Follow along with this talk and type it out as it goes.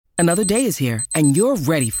Another day is here, and you're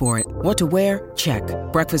ready for it. What to wear? Check.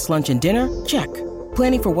 Breakfast, lunch, and dinner? Check.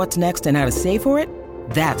 Planning for what's next and how to save for it?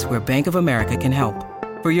 That's where Bank of America can help.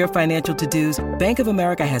 For your financial to-dos, Bank of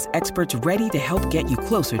America has experts ready to help get you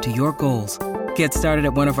closer to your goals. Get started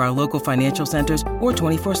at one of our local financial centers or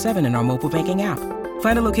 24/7 in our mobile banking app.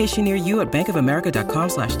 Find a location near you at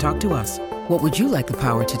bankofamerica.com/talktous. What would you like the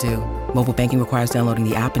power to do? Mobile banking requires downloading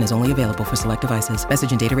the app and is only available for select devices.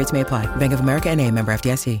 Message and data rates may apply. Bank of America N.A., member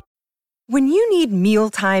FDIC. When you need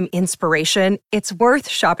mealtime inspiration, it's worth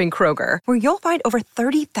shopping Kroger, where you'll find over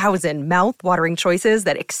 30,000 mouth-watering choices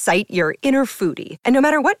that excite your inner foodie. And no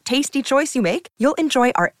matter what tasty choice you make, you'll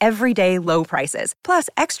enjoy our everyday low prices, plus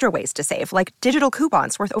extra ways to save, like digital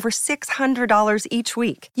coupons worth over $600 each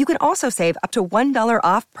week. You can also save up to $1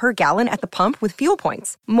 off per gallon at the pump with fuel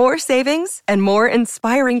points. More savings and more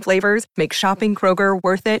inspiring flavors make shopping Kroger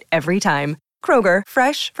worth it every time. Kroger,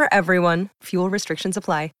 fresh for everyone. Fuel restrictions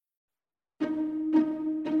apply.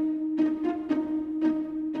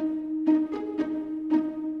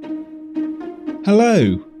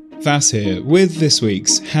 Hello, Vas here with this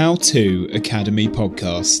week's How To Academy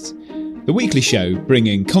podcast, the weekly show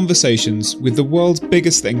bringing conversations with the world's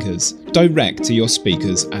biggest thinkers direct to your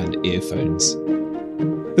speakers and earphones.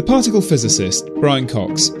 The particle physicist Brian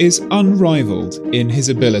Cox is unrivaled in his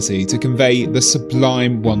ability to convey the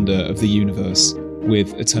sublime wonder of the universe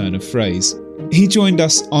with a turn of phrase. He joined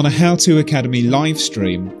us on a How To Academy live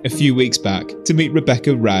stream a few weeks back to meet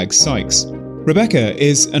Rebecca Ragg Sykes. Rebecca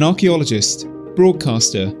is an archaeologist,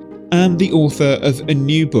 broadcaster, and the author of a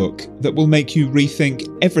new book that will make you rethink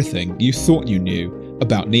everything you thought you knew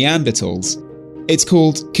about Neanderthals. It's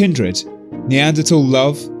called Kindred: Neanderthal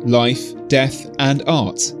Love, Life, Death and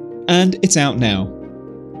Art, and it's out now.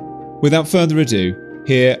 Without further ado,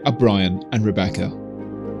 here are Brian and Rebecca.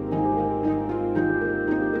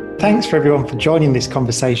 Thanks for everyone for joining this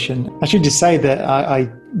conversation. I should just say that I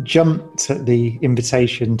jumped at the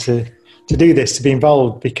invitation to do this, to be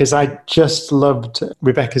involved, because I just loved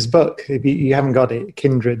Rebecca's book. If you haven't got it,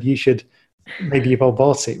 Kindred, you should. Maybe you've all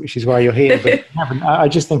bought it, which is why you're here, but if you haven't. I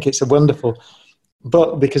just think it's a wonderful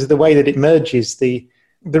book because of the way that it merges the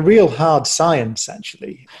real hard science,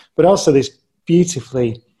 actually, but also this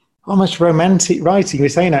beautifully, almost romantic writing. You were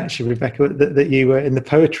saying, actually, Rebecca, that you were in the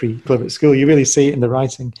poetry club at school. You really see it in the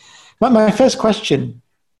writing. My first question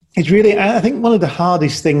is really, I think one of the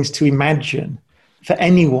hardest things to imagine for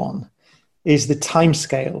anyone is the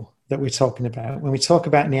timescale that we're talking about. When we talk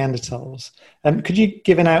about Neanderthals, could you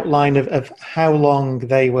give an outline of how long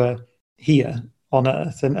they were here on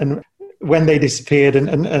Earth and when they disappeared,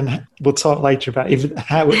 and we'll talk later about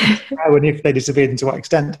how and if they disappeared and to what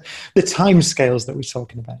extent, the timescales that we're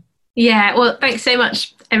talking about. Yeah, well, thanks so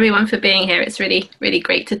much, everyone, for being here. It's really, really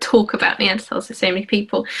great to talk about Neanderthals with so many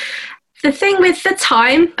people. The thing with the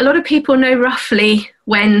time, a lot of people know roughly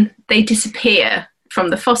when they disappear from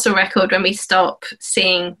the fossil record, when we stop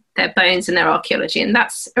seeing their bones in their archaeology, and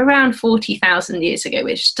that's around 40,000 years ago,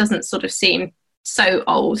 which doesn't sort of seem so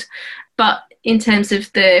old. But in terms of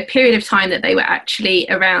the period of time that they were actually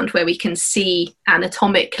around, where we can see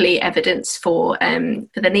anatomically evidence for the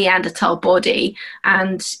Neanderthal body,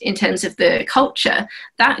 and in terms of the culture,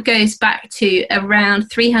 that goes back to around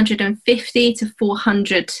 350 to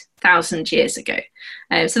 400,000 years ago.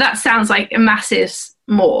 So that sounds like a massive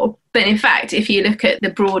more. But in fact, if you look at the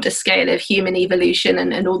broader scale of human evolution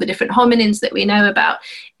and all the different hominins that we know about,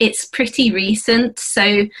 it's pretty recent.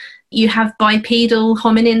 So you have bipedal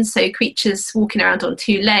hominins, so creatures walking around on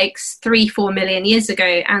two legs 3-4 million years ago,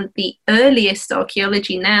 and the earliest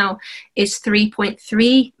archaeology now is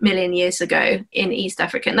 3.3 million years ago in East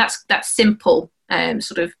Africa. And that's simple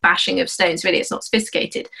sort of bashing of stones, really. It's not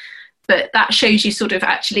sophisticated. But that shows you sort of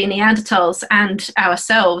actually Neanderthals and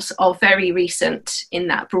ourselves are very recent in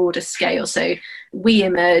that broader scale. So we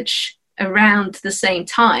emerge around the same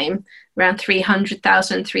time, around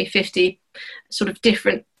 300,000, 350, sort of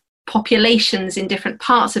different populations in different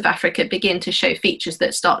parts of Africa begin to show features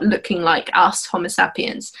that start looking like us, Homo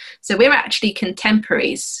sapiens. So we're actually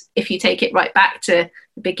contemporaries. If you take it right back to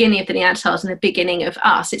the beginning of the Neanderthals and the beginning of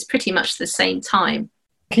us, it's pretty much the same time.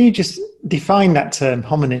 Can you just define that term,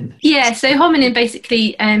 hominin? Yeah, so hominin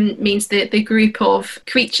basically means the group of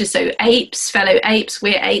creatures, so apes, fellow apes,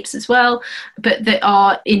 we're apes as well, but that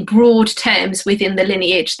are in broad terms within the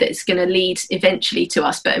lineage that's going to lead eventually to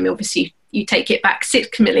us. But I mean, obviously, you take it back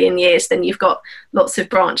 6 million years, then you've got lots of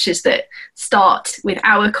branches that start with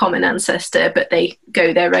our common ancestor, but they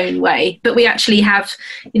go their own way. But we actually have,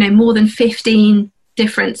 more than 15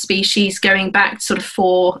 different species going back sort of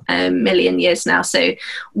 4 million years now. So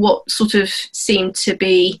what sort of seemed to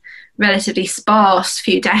be relatively sparse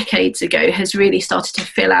few decades ago has really started to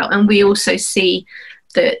fill out. And we also see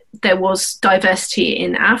that there was diversity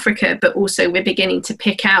in Africa, but also we're beginning to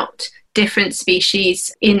pick out different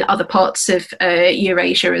species in other parts of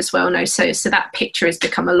Eurasia as well now. So that picture has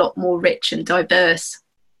become a lot more rich and diverse.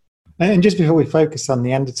 And just before we focus on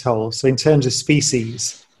Neanderthals, so in terms of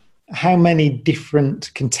species, how many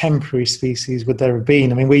different contemporary species would there have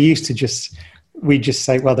been? I mean, we just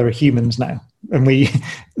say, well, there are humans now, and we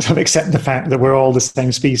sort of accept the fact that we're all the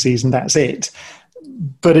same species and that's it.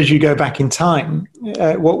 But as you go back in time,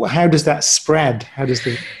 how does that spread? How does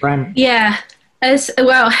the brand? Yeah. As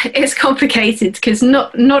well, it's complicated because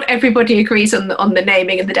not everybody agrees on the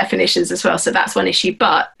naming and the definitions as well. So that's one issue.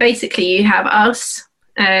 But basically, you have us.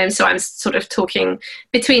 So I'm sort of talking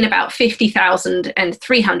between about 50,000 and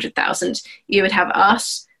 300,000. You would have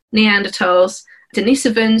us, Neanderthals,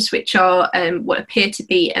 Denisovans, which are what appear to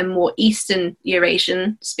be a more Eastern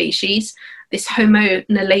Eurasian species. This Homo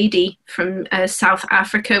naledi from South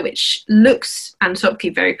Africa, which looks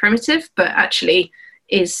anatopically very primitive, but actually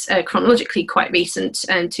is chronologically quite recent,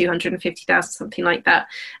 250,000, something like that.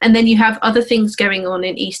 And then you have other things going on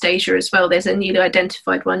in East Asia as well. There's a newly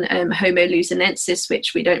identified one, Homo luzonensis,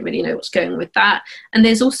 which we don't really know what's going on with that. And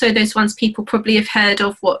there's also those ones people probably have heard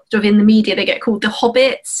of, what in the media they get called the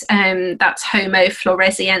hobbits. That's Homo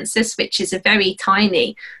floresiensis, which is a very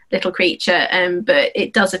tiny little creature, but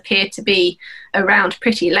it does appear to be around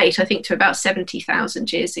pretty late, I think to about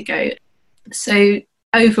 70,000 years ago. So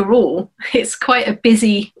overall, it's quite a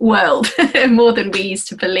busy world, more than we used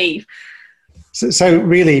to believe. So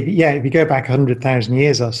really, yeah, if you go back 100,000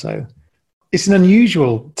 years or so, it's an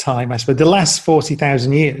unusual time, I suppose. The last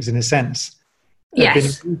 40,000 years, in a sense, have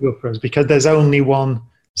been unusual for us because there's only one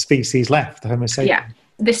species left, the Homo sapiens. Yeah,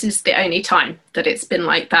 this is the only time that it's been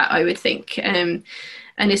like that, I would think.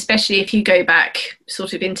 And especially if you go back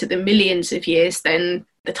sort of into the millions of years, then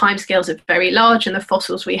the timescales are very large and the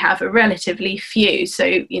fossils we have are relatively few. So,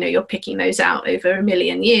 you're picking those out over a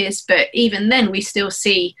million years. But even then, we still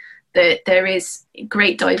see that there is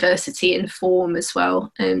great diversity in form as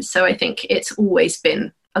well. So I think it's always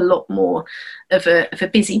been a lot more of a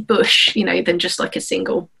busy bush, than just like a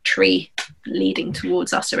single tree leading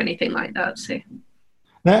towards us or anything like that. So.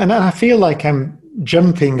 And I feel like I'm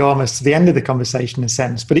jumping almost to the end of the conversation in a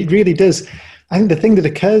sense, but it really does. I think the thing that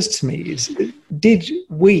occurs to me is, did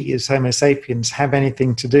we as Homo sapiens have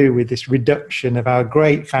anything to do with this reduction of our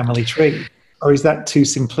great family tree? Or is that too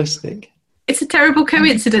simplistic? It's a terrible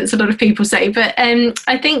coincidence, a lot of people say, but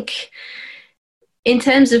I think in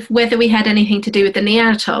terms of whether we had anything to do with the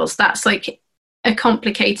Neanderthals, that's like a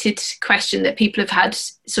complicated question that people have had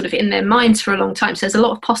sort of in their minds for a long time. So there's a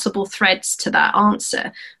lot of possible threads to that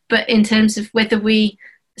answer. But in terms of whether we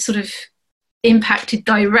sort of impacted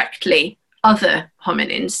directly other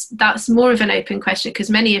hominins, that's more of an open question because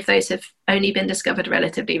many of those have only been discovered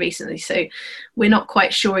relatively recently. So we're not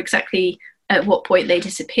quite sure exactly at what point they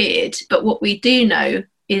disappeared. But what we do know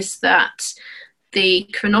is that the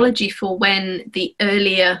chronology for when the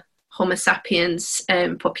earlier Homo sapiens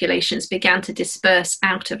populations began to disperse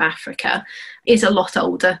out of Africa is a lot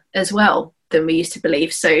older as well than we used to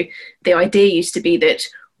believe. So the idea used to be that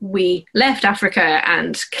we left Africa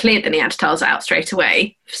and cleared the Neanderthals out straight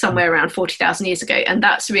away somewhere around 40,000 years ago. And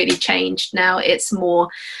that's really changed. Now it's more,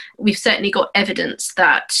 we've certainly got evidence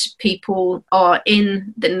that people are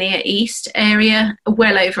in the Near East area,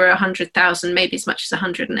 well over 100,000, maybe as much as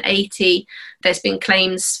 180. There's been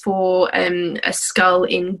claims for a skull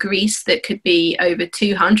in Greece that could be over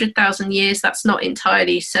 200,000 years. That's not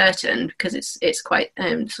entirely certain because it's quite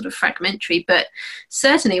sort of fragmentary. But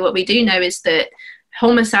certainly what we do know is that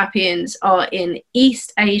Homo sapiens are in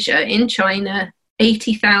East Asia, in China,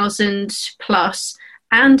 80,000 plus,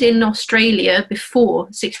 and in Australia before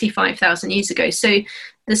 65,000 years ago. So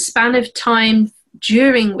the span of time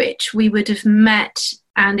during which we would have met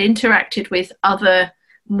and interacted with other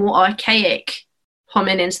more archaic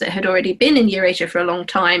hominins that had already been in Eurasia for a long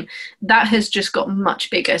time, that has just got much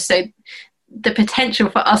bigger. So the potential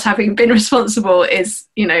for us having been responsible is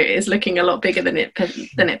looking a lot bigger than it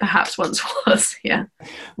perhaps once was. Yeah.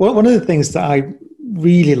 Well, one of the things that I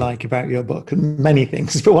really like about your book, and many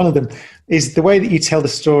things, but one of them is the way that you tell the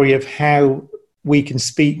story of how we can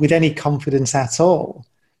speak with any confidence at all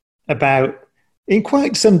about, in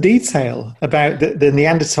quite some detail, about the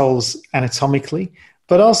Neanderthals anatomically,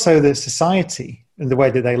 but also the society and the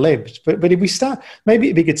way that they lived. But if we start, maybe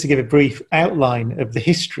it'd be good to give a brief outline of the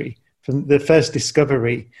history from the first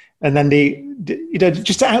discovery, and then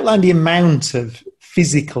just to outline the amount of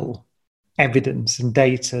physical evidence and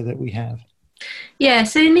data that we have. Yeah,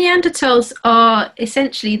 so Neanderthals are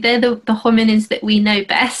essentially, they're the hominins that we know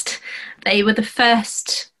best. They were the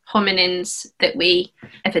first hominins that we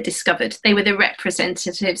ever discovered. They were the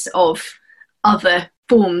representatives of other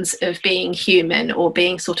forms of being human, or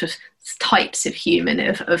being sort of types of human,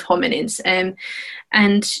 of hominins.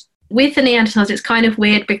 And with the Neanderthals, it's kind of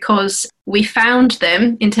weird because we found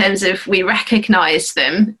them, in terms of we recognised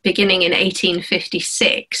them beginning in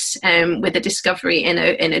 1856 with a discovery in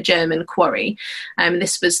a German quarry.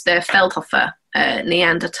 This was the Feldhofer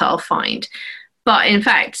Neanderthal find. But in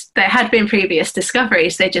fact, there had been previous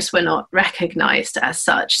discoveries, they just were not recognised as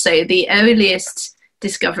such. So the earliest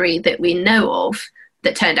discovery that we know of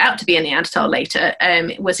that turned out to be a Neanderthal later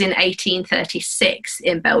was in 1836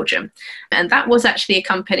 in Belgium. And that was actually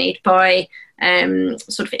accompanied by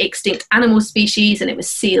sort of extinct animal species, and it was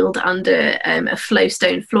sealed under a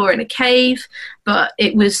flowstone floor in a cave. But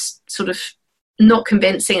it was sort of not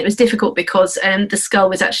convincing. It was difficult because the skull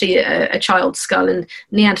was actually a child's skull, and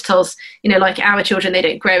Neanderthals, like our children, they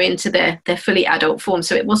don't grow into their fully adult form.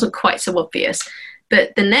 So it wasn't quite so obvious.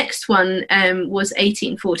 But the next one was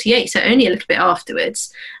 1848, so only a little bit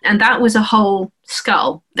afterwards. And that was a whole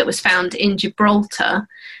skull that was found in Gibraltar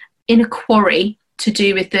in a quarry to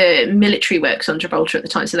do with the military works on Gibraltar at the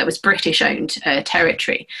time. So that was British-owned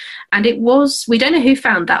territory. And it was, we don't know who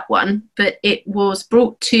found that one, but it was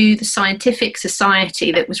brought to the scientific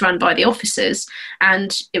society that was run by the officers.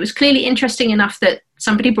 And it was clearly interesting enough that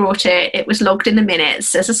somebody brought it, it was logged in the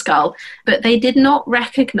minutes as a skull, but they did not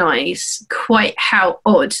recognise quite how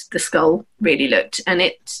odd the skull really looked. And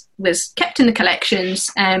it was kept in the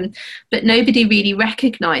collections, but nobody really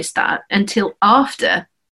recognised that until after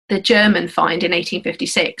the German find in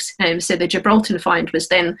 1856. So the Gibraltar find was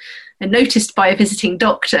then noticed by a visiting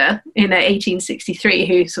doctor in 1863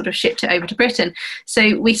 who sort of shipped it over to Britain.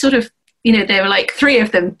 So we sort of, there were like three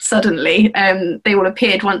of them suddenly. They all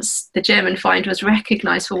appeared once the German find was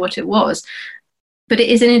recognised for what it was. But it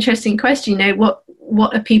is an interesting question,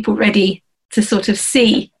 what are people ready to sort of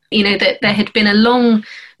see? That there had been a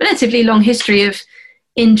relatively long history of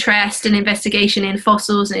interest and investigation in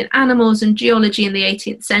fossils and in animals and geology in the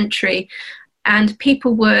 18th century. And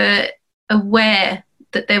people were aware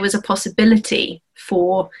that there was a possibility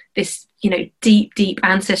for this, deep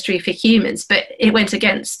ancestry for humans, but it went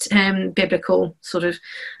against biblical sort of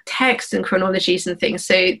texts and chronologies and things.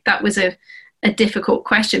 So that was a difficult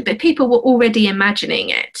question, but people were already imagining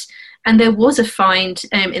it. And there was a find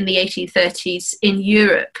in the 1830s in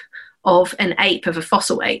Europe of an ape, of a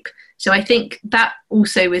fossil ape. So I think that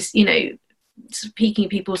also was, sort of piquing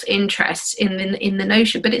people's interest in the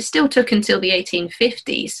notion. But it still took until the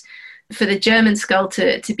 1850s for the German skull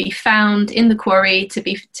to be found in the quarry, to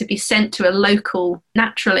be sent to a local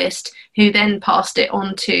naturalist, who then passed it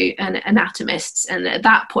on to an anatomist. And at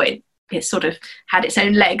that point, it sort of had its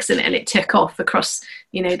own legs, and it took off across,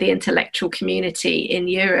 the intellectual community in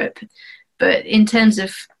Europe. But in terms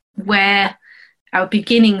of where our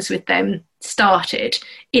beginnings with them started,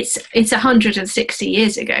 it's 160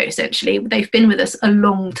 years ago, essentially. They've been with us a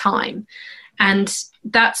long time. And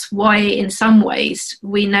that's why, in some ways,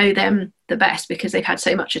 we know them the best, because they've had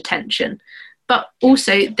so much attention. But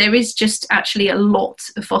also, there is just actually a lot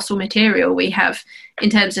of fossil material. We have, in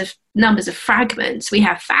terms of numbers of fragments, we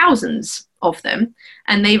have thousands of them,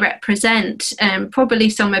 and they represent probably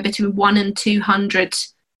somewhere between 1 and 200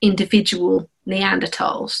 individual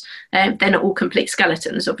Neanderthals. They're not all complete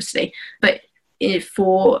skeletons, obviously, but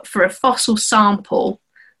for a fossil sample,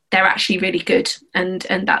 they're actually really good, and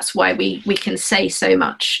that's why we can say so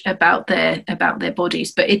much about their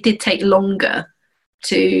bodies. But it did take longer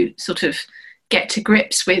to sort of get to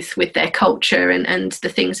grips with their culture and the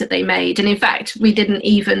things that they made. And in fact, we didn't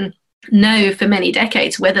even know for many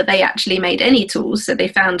decades whether they actually made any tools. So they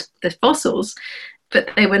found the fossils, but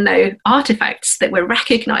there were no artifacts that were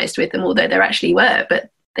recognised with them, although there actually were, but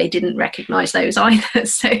they didn't recognise those either.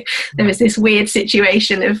 So there was this weird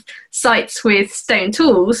situation of sites with stone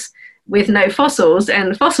tools with no fossils,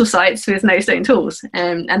 and fossil sites with no stone tools,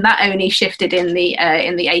 and that only shifted in the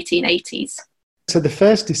 1880s. So the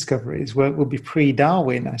first discoveries will be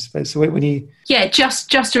pre-Darwin, I suppose. So when you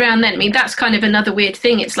just around then. I mean, that's kind of another weird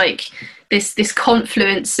thing. It's like this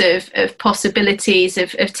confluence of possibilities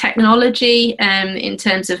of technology in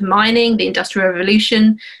terms of mining, the Industrial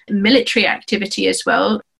Revolution, military activity as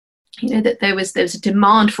well. That there was a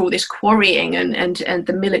demand for all this quarrying and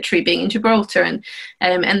the military being in Gibraltar,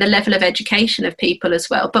 and the level of education of people as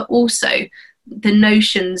well, but also the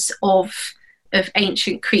notions of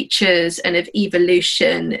ancient creatures and of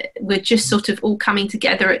evolution were just sort of all coming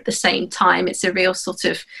together at the same time. It's a real sort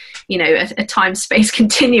of, a time-space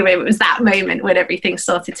continuum. It was that moment when everything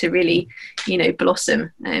started to really,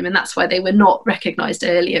 blossom. And that's why they were not recognised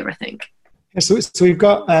earlier, I think. So we've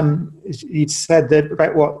got, you said that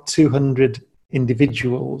about 200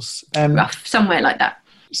 individuals. Rough, somewhere like that.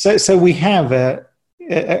 So we have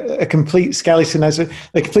a complete skeleton as a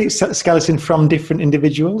complete skeleton from different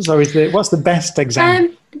individuals, or what's the best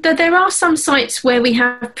example? There are some sites where we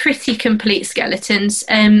have pretty complete skeletons.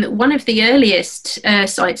 One of the earliest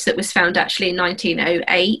sites that was found actually in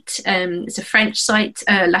 1908 is a French site,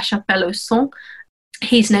 La Chapelle-aux-Saints.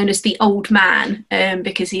 He's known as the old man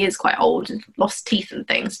because he is quite old and lost teeth and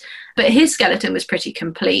things, but his skeleton was pretty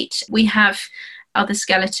complete. We have other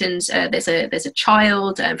skeletons. There's a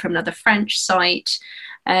child from another French site,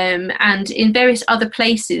 and in various other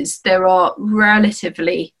places there are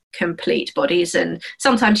relatively complete bodies, and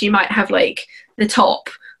sometimes you might have like the top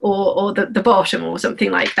or the bottom or something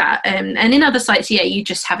like that, and in other sites you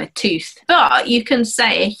just have a tooth, but you can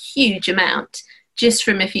say a huge amount just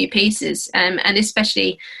from a few pieces, and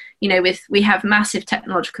especially we have massive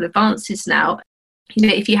technological advances now.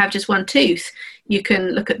 If you have just one tooth, you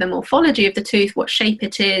can look at the morphology of the tooth, what shape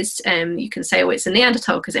it is. You can say, it's a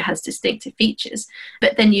Neanderthal because it has distinctive features.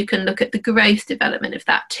 But then you can look at the growth development of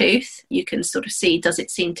that tooth. You can sort of see, does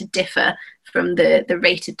it seem to differ from the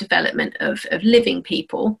rate of development of living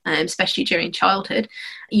people, especially during childhood.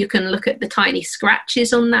 You can look at the tiny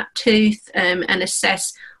scratches on that tooth and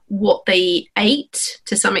assess what they ate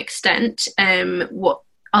to some extent, what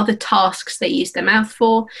other tasks they used their mouth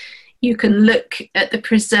for. You can look at the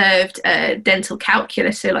preserved dental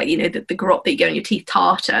calculus, so like, the grot that you get on your teeth,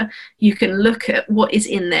 tartar. You can look at what is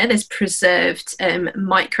in there. There's preserved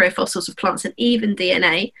microfossils of plants and even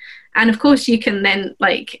DNA. And of course, you can then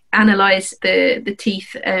analyze the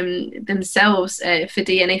teeth themselves for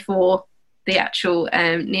DNA for the actual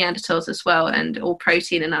Neanderthals as well, and all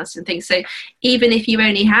protein analysis and things. So even if you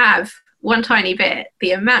only have one tiny bit,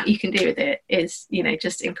 the amount you can do with it is,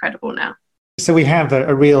 just incredible now. So we have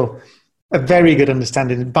a very good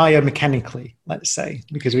understanding biomechanically, let's say,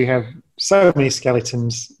 because we have so many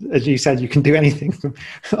skeletons. As you said, you can do anything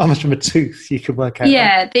almost from a tooth you could work out.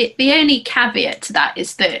 Yeah, the only caveat to that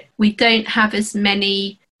is that we don't have as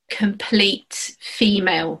many complete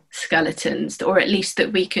female skeletons, or at least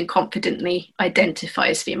that we can confidently identify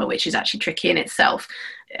as female, which is actually tricky in itself.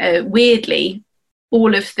 Weirdly,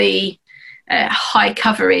 all of the high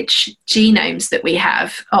coverage genomes that we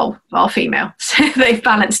have are female, so they've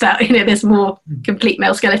balanced out. There's more complete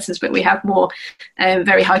male skeletons, but we have more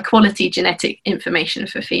very high quality genetic information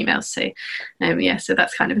for females. So so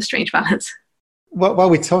that's kind of a strange balance. While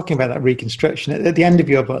we're talking about that reconstruction, at the end of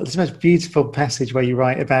your book, there's a most beautiful passage where you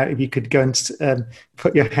write about if you could go and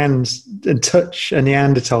put your hands and touch a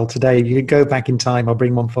Neanderthal today, you could go back in time or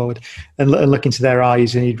bring one forward and look into their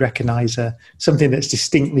eyes, and you'd recognize something that's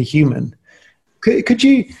distinctly human. Could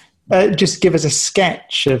you just give us a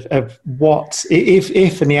sketch of what,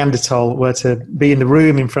 if a Neanderthal were to be in the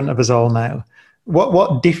room in front of us all now,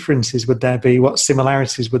 what differences would there be? What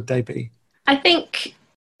similarities would they be? I think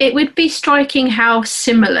it would be striking how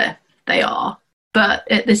similar they are,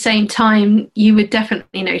 but at the same time, you would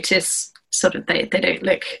definitely notice sort of they don't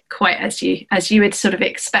look quite as you would sort of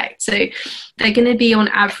expect. So they're going to be on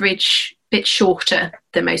average bit shorter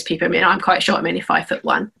than most people. I mean, I'm quite short, I'm only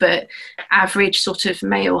 5'1", but average sort of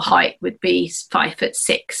male height would be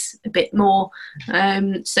 5'6", a bit more.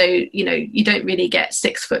 So, you don't really get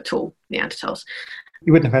 6 foot tall Neanderthals.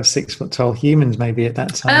 You wouldn't have had 6 foot tall humans maybe at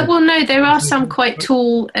that time. Well, no, there are some quite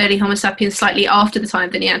tall early Homo sapiens slightly after the time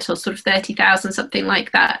of the Neanderthals, sort of 30,000, something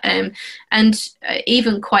like that. And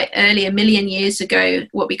even quite early, 1 million years ago,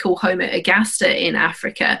 what we call Homo ergaster in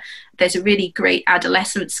Africa, there's a really great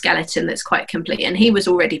adolescent skeleton that's quite complete, and he was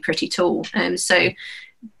already pretty tall. So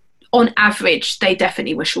on average, they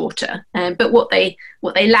definitely were shorter. But what they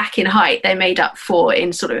lack in height, they made up for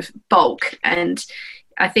in sort of bulk. And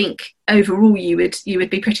I think overall you would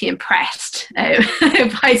be pretty impressed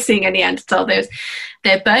by seeing a Neanderthal.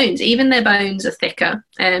 Their bones, even their bones are thicker,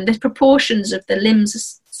 and the proportions of the limbs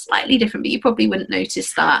are slightly different, but you probably wouldn't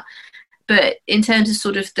notice that. But in terms of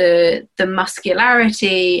sort of the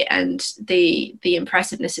muscularity and the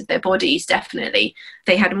impressiveness of their bodies, definitely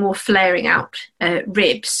they had more flaring out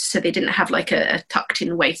ribs, so they didn't have like a tucked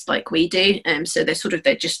in waist like we do. So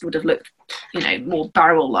they just would have looked, more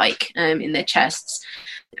barrel-like in their chests.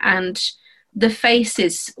 And the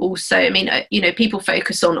faces also, I mean, people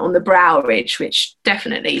focus on the brow ridge, which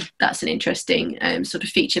definitely that's an interesting sort of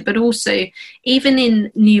feature. But also even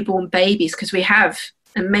in newborn babies, because we have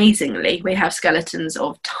amazingly, we have skeletons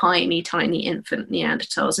of tiny, tiny infant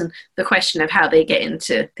Neanderthals. And the question of how they get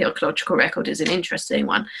into the archaeological record is an interesting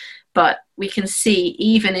one. But we can see,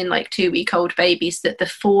 even in like 2-week-old babies, that the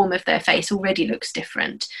form of their face already looks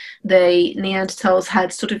different. The Neanderthals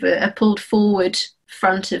had sort of a pulled forward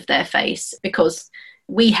front of their face, because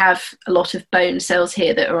we have a lot of bone cells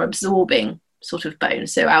here that are absorbing sort of bone,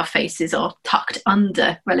 so our faces are tucked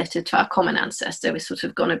under relative to our common ancestor. We've sort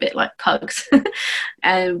of gone a bit like pugs.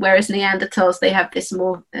 Whereas Neanderthals, they have this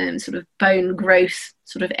more sort of bone growth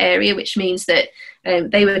sort of area, which means that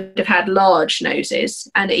they would have had large noses,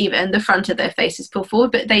 and even the front of their faces pull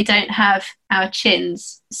forward, but they don't have our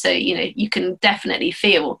chins. So, you know, you can definitely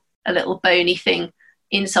feel a little bony thing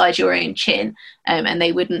inside your own chin, and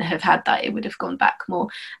they wouldn't have had that. It would have gone back more.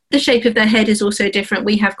 The shape of their head is also different.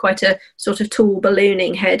 We have quite a sort of tall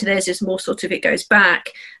ballooning head. Theirs is more sort of, it goes back,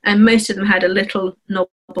 and most of them had a little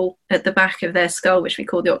knobble at the back of their skull, which we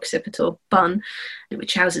call the occipital bun,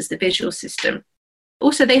 which houses the visual system.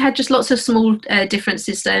 Also, they had just lots of small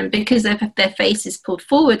differences, because their face is pulled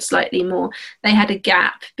forward slightly more. They had a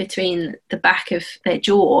gap between the back of their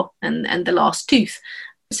jaw and the last tooth.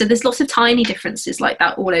 So there's lots of tiny differences like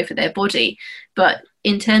that all over their body. But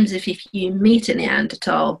in terms of if you meet a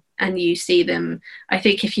Neanderthal and you see them, I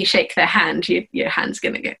think if you shake their hand, your hand's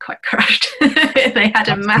going to get quite crushed. They had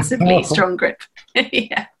a massively strong grip.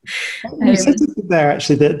 Yeah. You said something there,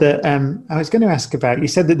 actually, that I was going to ask about. You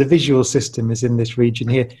said that the visual system is in this region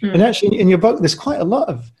here. And actually, in your book, there's quite a lot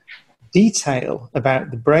of detail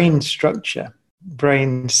about the brain structure,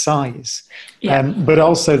 brain size, but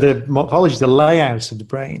also the morphology, the layout of the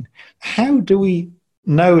brain. How do we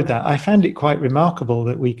know that? I found it quite remarkable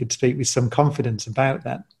that we could speak with some confidence about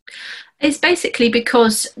that. It's basically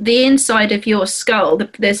because the inside of your skull,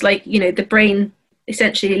 there's like, you know, the brain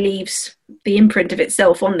essentially leaves the imprint of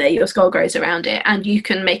itself on there. Your skull grows around it, and you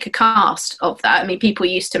can make a cast of that. I mean, people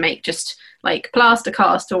used to make just like plaster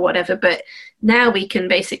cast or whatever, but now we can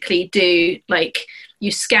basically do, like,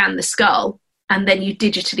 you scan the skull and then you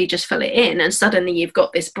digitally just fill it in, and suddenly you've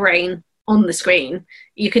got this brain on the screen.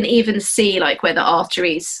 You can even see like where the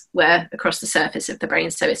arteries were across the surface of the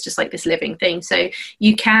brain, so it's just like this living thing. So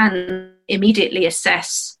you can immediately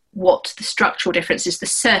assess what the structural differences, the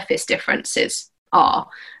surface differences are,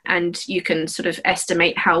 and you can sort of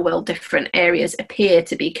estimate how well different areas appear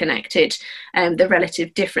to be connected, and the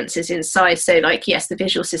relative differences in size. So like, yes, the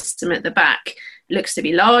visual system at the back looks to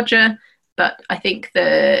be larger, but I think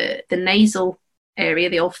the nasal area,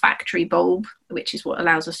 the olfactory bulb, which is what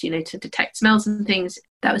allows us, you know, to detect smells and things,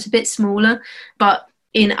 that was a bit smaller. But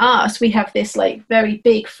in us, we have this like very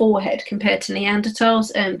big forehead compared to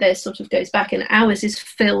Neanderthals, and theirs sort of goes back, and ours is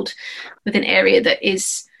filled with an area that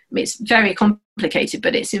is, I mean, it's very complicated,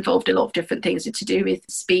 but it's involved a lot of different things to do with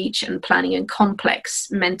speech and planning and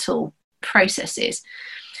complex mental processes.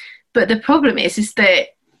 But the problem is that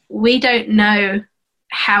we don't know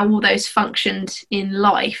how all those functioned in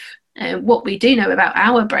life. What we do know about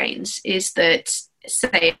our brains is that,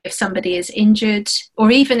 say, if somebody is injured, or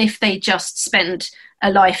even if they just spend a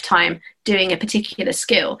lifetime doing a particular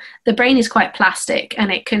skill, the brain is quite plastic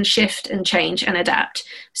and it can shift and change and adapt.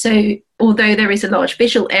 So although there is a large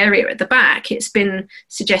visual area at the back, it's been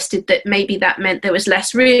suggested that maybe that meant there was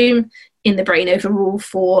less room in the brain overall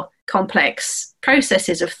for complex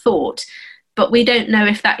processes of thought. But we don't know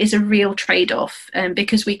if that is a real trade-off,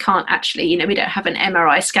 because we can't actually, you know, we don't have an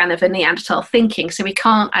MRI scan of a Neanderthal thinking, so we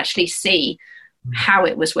can't actually see how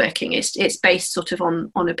it was working. It's based sort of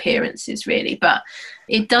on appearances, really. But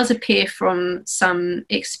it does appear from some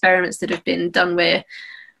experiments that have been done, where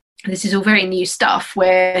this is all very new stuff,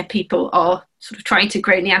 where people are sort of trying to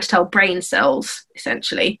grow Neanderthal brain cells,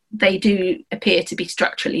 essentially. They do appear to be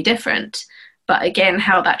structurally different. But again,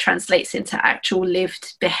 how that translates into actual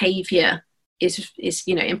lived behaviour is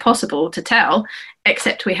you know, impossible to tell,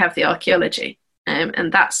 except we have the archaeology,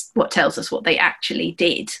 and that's what tells us what they actually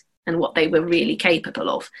did and what they were really capable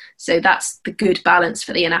of. So that's the good balance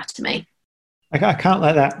for the anatomy. I can't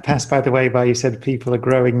let that pass by the way by you said people are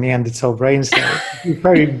growing Neanderthal brain cells. You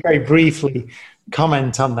very, very briefly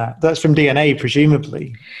comment on that. That's from DNA,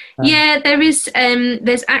 presumably. Yeah,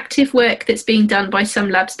 there's active work that's being done by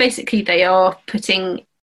some labs. Basically, they are putting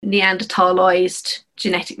Neanderthalized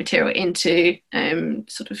genetic material into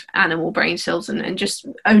sort of animal brain cells, and just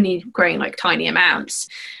only growing like tiny amounts,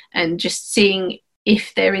 and just seeing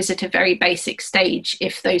if there is, at a very basic stage,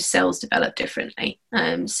 if those cells develop differently.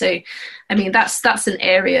 So, I mean, that's an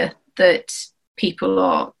area that people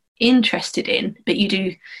are interested in, but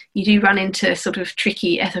you do run into sort of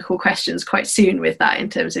tricky ethical questions quite soon with that, in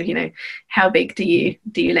terms of, you know, how big do you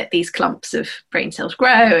let these clumps of brain cells grow,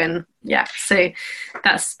 and Yeah, so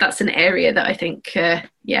that's an area that I think,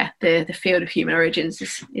 the field of human origins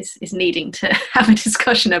is needing to have a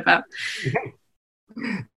discussion about.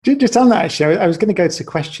 Just on that, actually, I was going to go to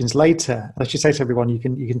questions later. I should say to everyone, you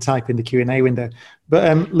can type in the Q&A window.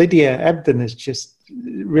 But Lydia Ebden has just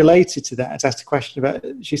related to that, has asked a question about,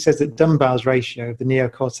 she says that Dunbar's ratio of the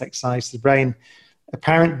neocortex size to the brain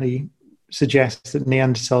apparently suggests that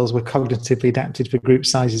Neanderthals were cognitively adapted for group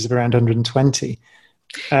sizes of around 120.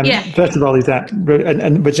 First of all, is that,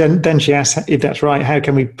 but then she asks if that's right, how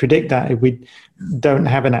can we predict that if we don't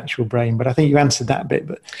have an actual brain? But I think you answered that bit.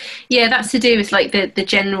 But yeah, that's to do with like the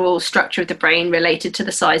general structure of the brain related to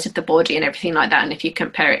the size of the body and everything like that. And if you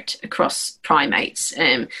compare it across primates,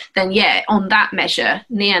 then on that measure,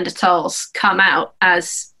 Neanderthals come out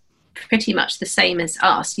as pretty much the same as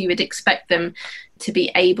us. You would expect them to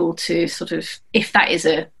be able to sort of, if that is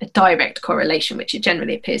a direct correlation, which it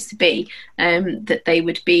generally appears to be, that they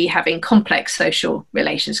would be having complex social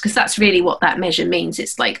relations, because that's really what that measure means.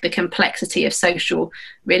 It's like the complexity of social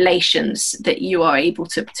relations that you are able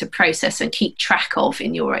to process and keep track of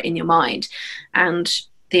in your mind. And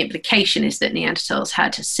the implication is that Neanderthals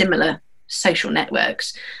had similar social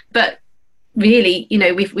networks. But really,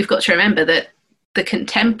 we've got to remember that the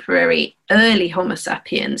contemporary early Homo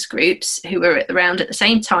sapiens groups who were around at the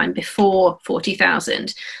same time before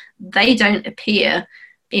 40,000, they don't appear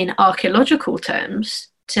in archaeological terms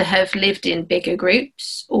to have lived in bigger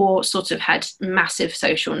groups or sort of had massive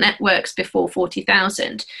social networks before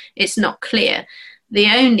 40,000. It's not clear. The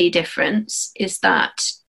only difference is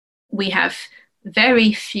that we have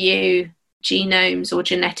very few genomes or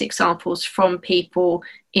genetic samples from people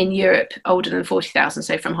in Europe older than 40,000,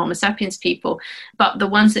 so from Homo sapiens people. But the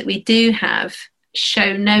ones that we do have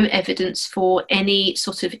show no evidence for any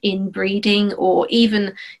sort of inbreeding or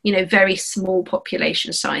even, very small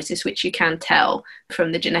population sizes, which you can tell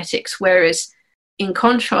from the genetics. Whereas in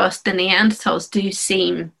contrast, the Neanderthals do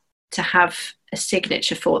seem to have a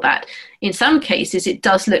signature for that. In some cases, it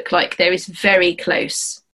does look like there is very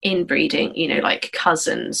close inbreeding, like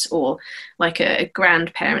cousins or like a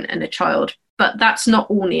grandparent and a child. But that's not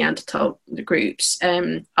all Neanderthal groups.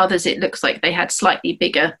 Others, it looks like they had slightly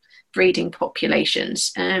bigger breeding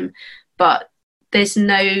populations. But there's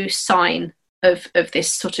no sign of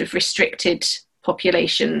this sort of restricted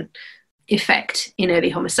population effect in early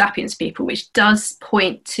Homo sapiens people, which does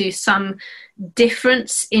point to some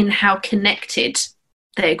difference in how connected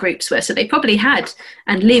their groups were. So they probably had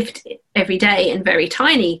and lived every day in very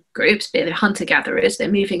tiny groups. They're hunter-gatherers,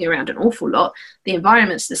 they're moving around an awful lot. The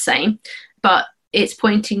environment's the same, but it's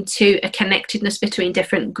pointing to a connectedness between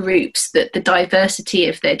different groups, that the diversity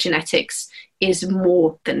of their genetics is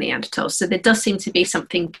more than Neanderthals. So there does seem to be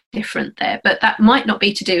something different there, but that might not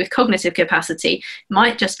be to do with cognitive capacity. It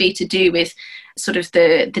might just be to do with sort of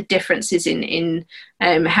the differences in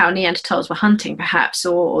how Neanderthals were hunting, perhaps,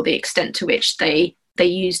 or the extent to which they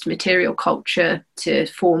used material culture to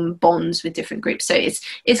form bonds with different groups. So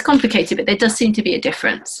it's complicated, but there does seem to be a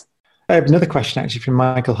difference. I have another question actually from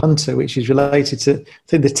Michael Hunter, which is related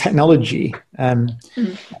to the technology and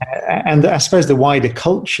I suppose the wider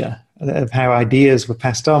culture of how ideas were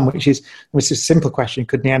passed on, which is a simple question: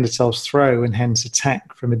 could Neanderthals throw and hence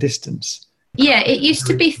attack from a distance? Yeah, it used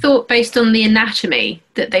to be thought based on the anatomy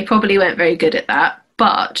that they probably weren't very good at that,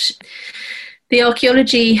 but the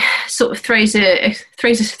archaeology sort of throws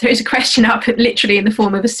a question up literally in the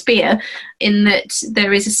form of a spear, in that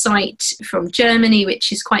there is a site from Germany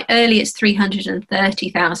which is quite early. It's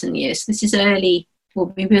 330,000 years. This is early,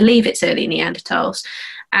 well, we believe it's early Neanderthals.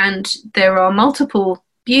 And there are multiple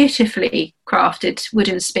beautifully crafted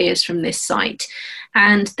wooden spears from this site.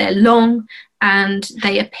 And they're long and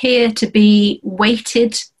they appear to be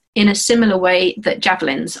weighted in a similar way that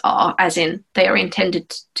javelins are, as in they are intended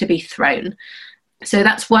to be thrown. So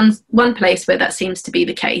that's one place where that seems to be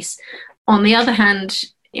the case. On the other hand,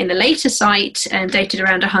 in a later site, dated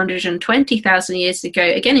around 120,000 years ago,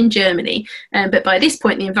 again in Germany, but by this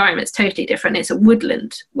point the environment's totally different. It's a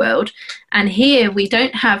woodland world. And here we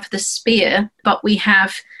don't have the spear, but we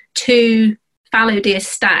have two fallow deer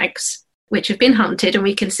stags which have been hunted, and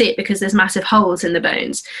we can see it because there's massive holes in the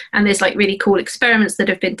bones. And there's like really cool experiments that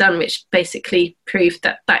have been done which basically prove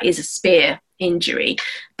that that is a spear injury.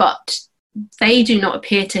 But they do not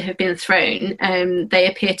appear to have been thrown. They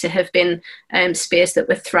appear to have been spears that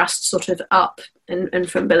were thrust sort of up and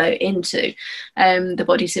from below into the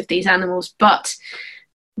bodies of these animals. But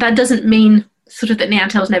that doesn't mean sort of that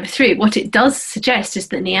Neanderthals never threw. What it does suggest is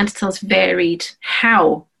that Neanderthals varied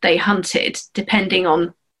how they hunted depending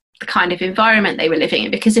on the kind of environment they were living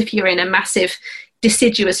in. Because if you're in a massive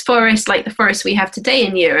deciduous forest like the forest we have today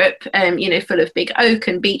in Europe, full of big oak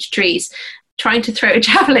and beech trees, trying to throw a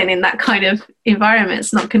javelin in that kind of environment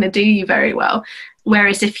is not going to do you very well.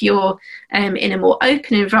 Whereas if you're in a more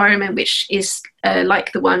open environment, which is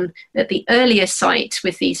like the one at the earlier site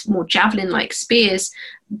with these more javelin-like spears,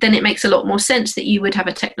 then it makes a lot more sense that you would have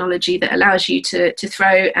a technology that allows you to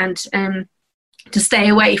throw and to stay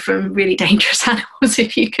away from really dangerous animals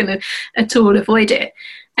if you can at all avoid it.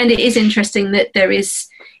 And it is interesting that there is,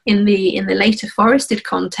 in the later forested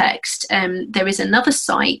context, there is another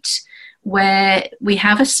site where we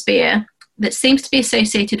have a spear that seems to be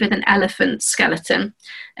associated with an elephant skeleton.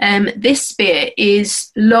 This spear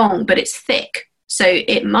is long, but it's thick. So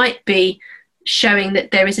it might be showing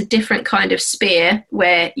that there is a different kind of spear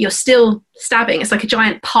where you're still stabbing. It's like a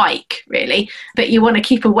giant pike, really, but you want to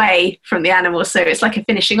keep away from the animal. So it's like a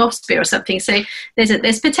finishing off spear or something. So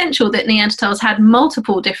there's potential that Neanderthals had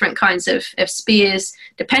multiple different kinds of spears,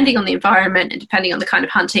 depending on the environment and depending on the kind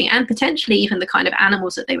of hunting, and potentially even the kind of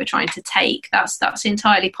animals that they were trying to take. That's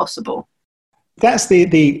entirely possible. That's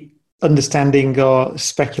the understanding, or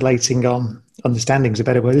speculating on. Understanding is a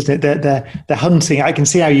better word, isn't it? They're hunting. I can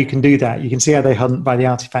see how you can do that. You can see how they hunt by the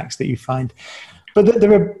artifacts that you find. But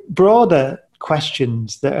there are broader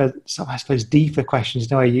questions that are, sort of, I suppose, deeper questions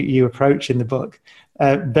in a way you approach in the book.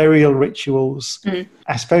 Burial rituals,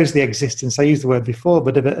 I suppose the existence, I used the word before,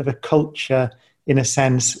 but of a culture, in a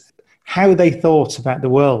sense, how they thought about the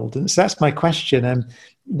world. And so that's my question.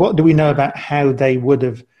 What do we know about how they would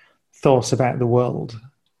have thought about the world?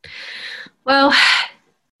 Well,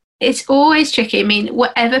 it's always tricky. I mean,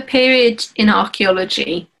 whatever period in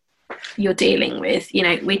archaeology you're dealing with,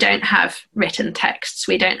 we don't have written texts.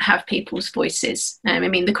 We don't have people's voices. I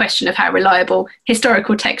mean, the question of how reliable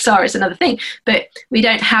historical texts are is another thing, but we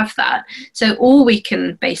don't have that. So all we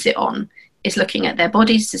can base it on is looking at their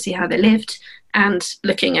bodies to see how they lived and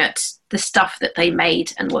looking at the stuff that they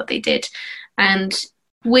made and what they did. And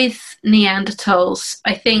with Neanderthals,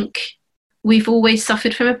 I think we've always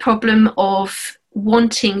suffered from a problem of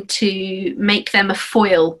wanting to make them a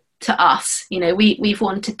foil to us. We've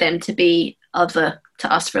wanted them to be other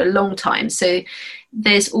to us for a long time. So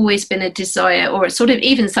there's always been a desire, or a sort of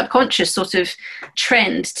even subconscious sort of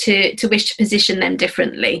trend to wish to position them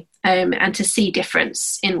differently, and to see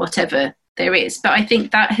difference in whatever there is. But I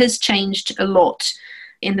think that has changed a lot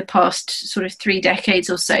in the past sort of 3 decades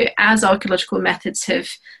or so, as archaeological methods have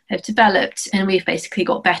developed and we've basically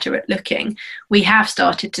got better at looking. We have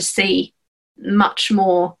started to see much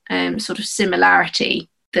more sort of similarity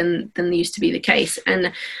than used to be the case.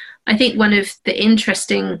 And I think one of the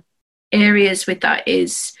interesting areas with that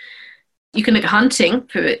is you can look at hunting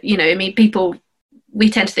for, people,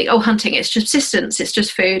 we tend to think, hunting, it's just subsistence, it's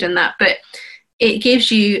just food and that, but it gives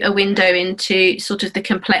you a window into sort of the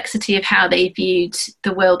complexity of how they viewed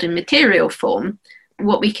the world in material form.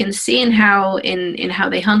 What we can see in how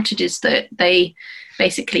they hunted is that they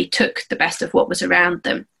basically took the best of what was around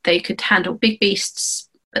them. They could handle big beasts,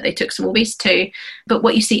 but they took small beasts too. But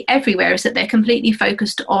what you see everywhere is that they're completely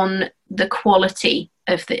focused on the quality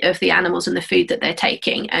of the animals and the food that they're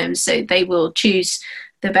taking. So they will choose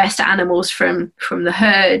the best animals from the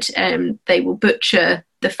herd. They will butcher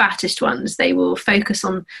the fattest ones. They will focus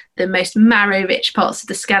on the most marrow-rich parts of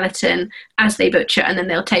the skeleton as they butcher, and then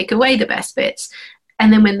they'll take away the best bits.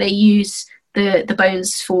 And then when they use the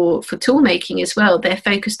bones for tool making as well, they're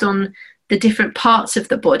focused on the different parts of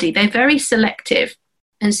the body. They're very selective.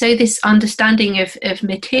 And so this understanding of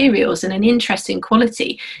materials and an interest in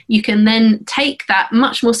quality, you can then take that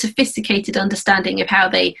much more sophisticated understanding of how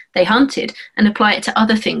they hunted and apply it to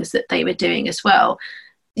other things that they were doing as well.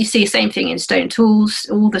 You see the same thing in stone tools.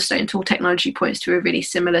 All the stone tool technology points to a really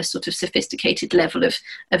similar sort of sophisticated level of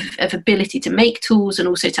ability to make tools and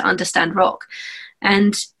also to understand rock.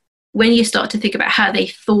 And when you start to think about how they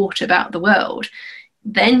thought about the world,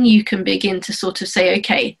 then you can begin to sort of say,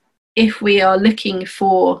 okay, if we are looking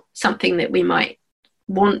for something that we might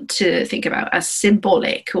want to think about as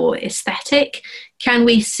symbolic or aesthetic, can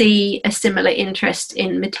we see a similar interest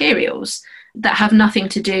in materials that have nothing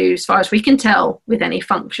to do, as far as we can tell, with any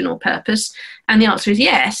functional purpose? And the answer is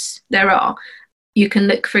yes, there are. You can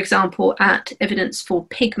look, for example, at evidence for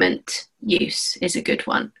pigment use is a good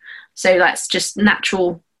one. So that's just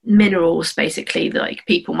natural minerals, basically, like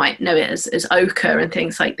people might know it as ochre and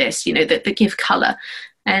things like this, that give colour.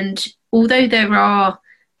 And although there are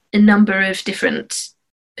a number of different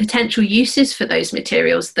potential uses for those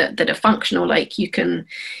materials that are functional. Like you can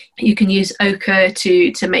use ochre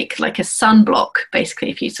to make like a sunblock, basically,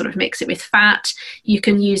 if you sort of mix it with fat. You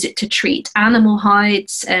can use it to treat animal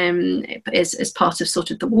hides as part of sort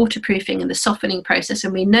of the waterproofing and the softening process,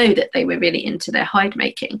 and we know that they were really into their hide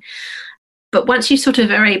making. But once you sort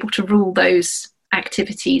of are able to rule those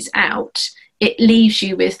activities out, it leaves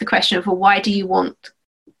you with the question of, well, why do you want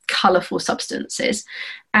colourful substances?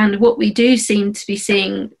 And what we do seem to be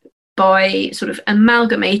seeing by sort of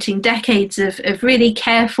amalgamating decades of really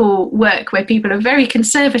careful work where people are very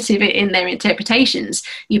conservative in their interpretations,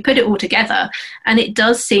 you put it all together, and it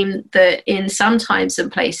does seem that in some times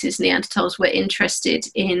and places Neanderthals were interested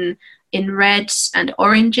in reds and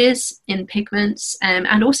oranges, in pigments,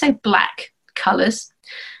 and also black colours.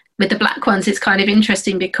 With the black ones, it's kind of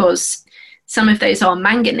interesting because some of those are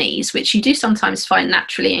manganese, which you do sometimes find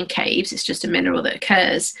naturally in caves. It's just a mineral that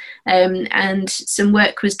occurs. And some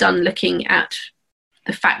work was done looking at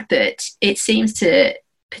the fact that it seems to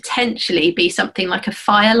potentially be something like a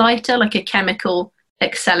fire lighter, like a chemical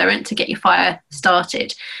accelerant to get your fire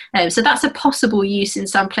started. So that's a possible use in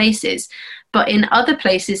some places. But in other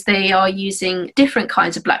places, they are using different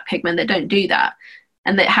kinds of black pigment that don't do that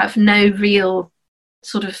and that have no real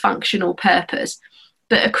sort of functional purpose.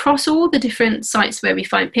 But across all the different sites where we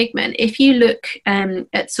find pigment, if you look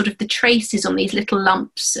at sort of the traces on these little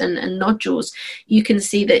lumps and nodules, you can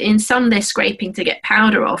see that in some they're scraping to get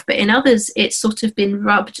powder off, but in others it's sort of been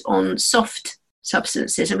rubbed on soft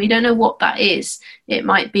substances, and we don't know what that is. It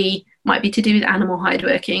might be to do with animal hide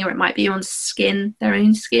working, or it might be on skin, their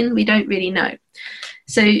own skin. We don't really know.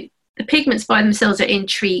 So the pigments by themselves are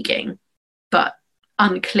intriguing, but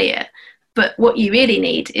unclear. But what you really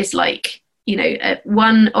need is like, you know,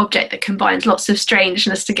 one object that combines lots of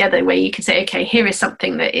strangeness together, where you can say, okay, here is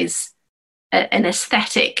something that is an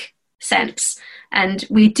aesthetic sense. And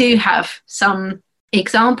we do have some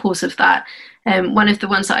examples of that. One of the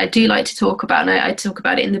ones that I do like to talk about, and I talk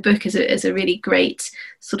about it in the book as a really great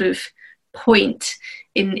sort of point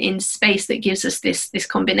in space that gives us this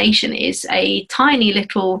combination, is a tiny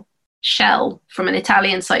little shell from an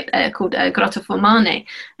Italian site called Grotta Formane,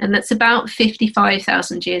 and that's about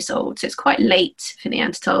 55,000 years old, so it's quite late for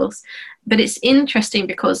Neanderthals. But it's interesting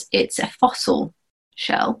because it's a fossil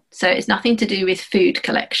shell, so it's nothing to do with food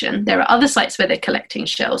collection. There are other sites where they're collecting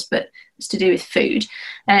shells, but it's to do with food.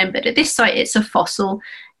 But at this site, it's a fossil.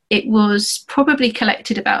 It was probably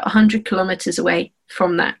collected about 100 kilometers away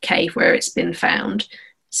from that cave where it's been found.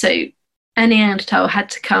 So a Neanderthal had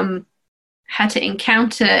to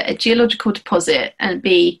encounter a geological deposit and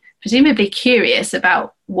be presumably curious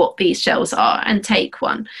about what these shells are and take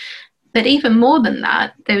one. But even more than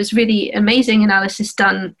that, there was really amazing analysis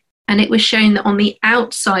done, and it was shown that on the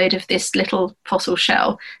outside of this little fossil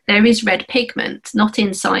shell, there is red pigment, not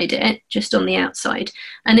inside it, just on the outside.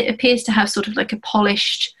 And it appears to have sort of like a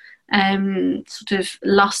polished sort of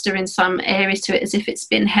luster in some areas to it, as if it's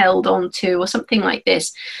been held onto or something like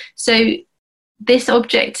this. So this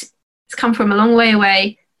object, it's come from a long way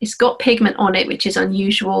away. It's got pigment on it, which is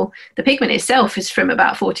unusual. The pigment itself is from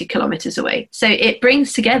about 40 kilometers away. So it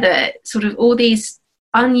brings together sort of all these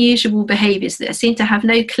unusual behaviors that seem to have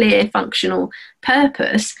no clear functional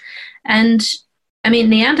purpose. And I mean,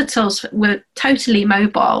 Neanderthals were totally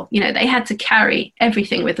mobile. You know, they had to carry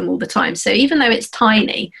everything with them all the time. So even though it's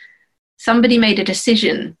tiny, somebody made a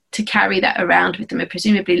decision to carry that around with them and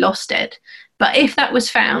presumably lost it. But if that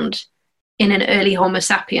was found in an early Homo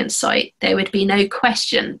sapiens site, there would be no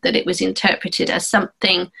question that it was interpreted as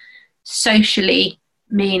something socially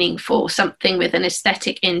meaningful, something with an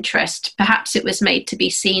aesthetic interest. Perhaps it was made to be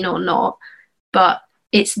seen or not, but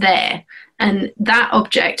it's there. And that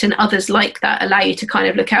object and others like that allow you to kind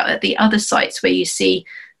of look out at the other sites where you see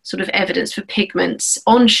sort of evidence for pigments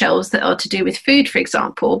on shells that are to do with food, for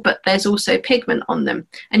example, but there's also pigment on them,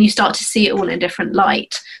 and you start to see it all in a different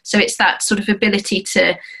light. So it's that sort of ability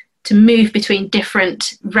to move between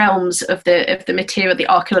different realms of the material, the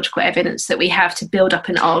archaeological evidence that we have, to build up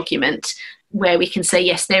an argument where we can say,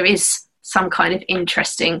 yes, there is some kind of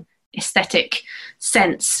interesting aesthetic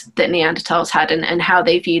sense that Neanderthals had, and how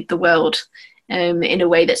they viewed the world in a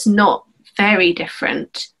way that's not very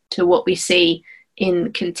different to what we see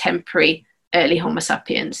in contemporary early Homo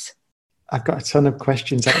sapiens. I've got a ton of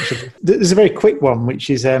questions, actually. There's a very quick one, which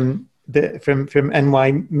is from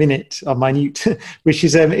NY Minute, or Minute, which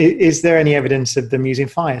is there any evidence of them using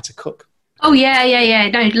fire to cook? Oh, yeah.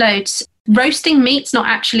 No, loads. Roasting meat's not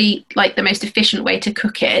actually like the most efficient way to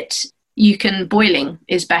cook it. Boiling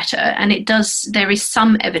is better. And there is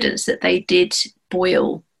some evidence that they did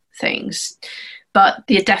boil things. But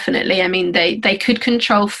definitely, I mean, they could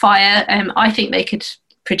control fire. I think they could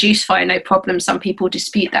produce fire no problem. Some people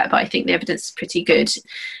dispute that, but I think the evidence is pretty good.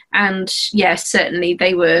 And yes, certainly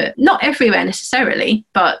they were not everywhere necessarily,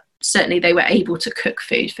 but certainly they were able to cook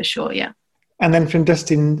food for sure, yeah. And then from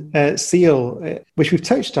Dustin Seal, which we've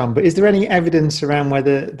touched on, but is there any evidence around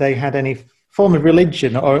whether they had any form of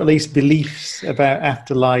religion or at least beliefs about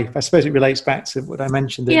afterlife? I suppose it relates back to what I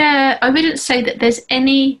mentioned. Yeah, I wouldn't say that there's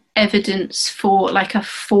any evidence for like a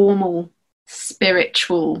formal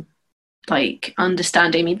spiritual like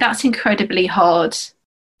understanding. I mean, that's incredibly hard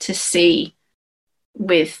to see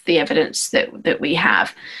with the evidence that we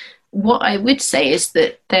have. What I would say is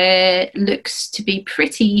that there looks to be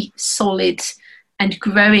pretty solid and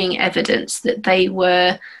growing evidence that they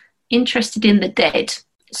were interested in the dead.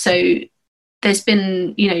 So there's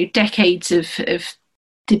been, decades of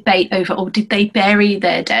debate over, did they bury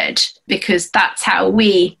their dead? Because that's how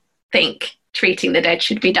we think treating the dead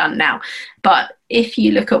should be done now. But if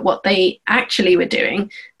you look at what they actually were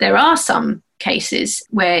doing, there are some cases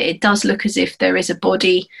where it does look as if there is a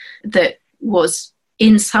body that was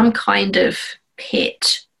in some kind of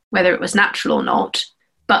pit, whether it was natural or not.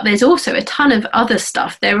 But there's also a ton of other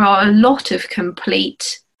stuff. There are a lot of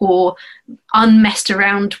complete or unmessed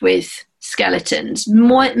around with skeletons,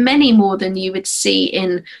 many more than you would see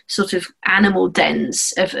in sort of animal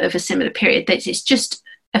dens of a similar period. It's just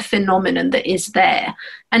a phenomenon that is there.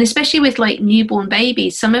 And especially with like newborn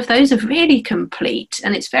babies, some of those are really complete,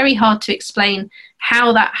 and it's very hard to explain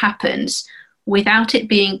how that happens without it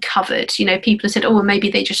being covered. People have said, well, maybe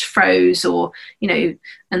they just froze, or,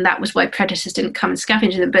 and that was why predators didn't come and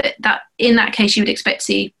scavenge them. But that, in that case, you would expect to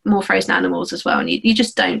see more frozen animals as well, and you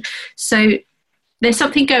just don't. So there's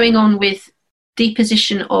something going on with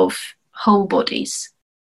deposition of whole bodies,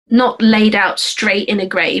 not laid out straight in a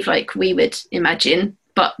grave like we would imagine,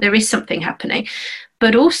 but there is something happening.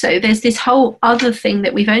 But also there's this whole other thing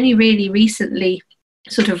that we've only really recently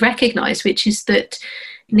sort of recognized, which is that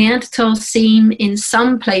Neanderthals seem in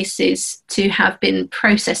some places to have been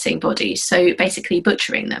processing bodies, so basically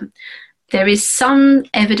butchering them. There is some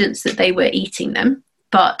evidence that they were eating them,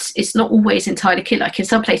 but it's not always entirely clear. Like in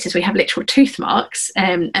some places we have literal tooth marks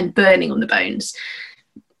and burning on the bones.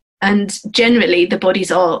 And generally the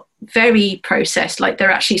bodies are very processed, like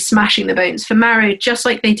they're actually smashing the bones for marrow, just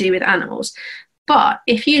like they do with animals. But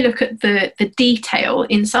if you look at the detail,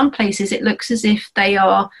 in some places it looks as if they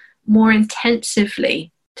are more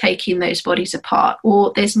intensively taking those bodies apart,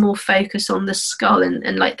 or there's more focus on the skull,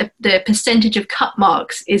 and like the percentage of cut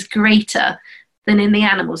marks is greater than in the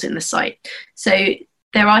animals in the site. So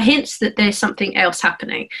there are hints that there's something else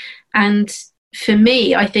happening. And for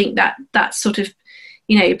me, I think that that's sort of,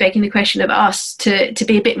 begging the question of us to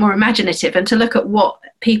be a bit more imaginative and to look at what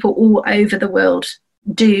people all over the world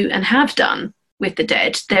do and have done with the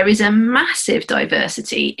dead. There is a massive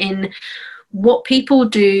diversity in what people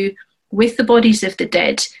do with the bodies of the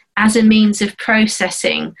dead as a means of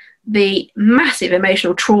processing the massive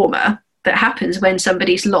emotional trauma that happens when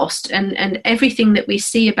somebody's lost, and everything that we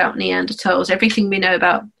see about Neanderthals, everything we know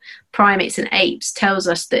about primates and apes tells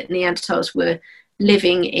us that Neanderthals were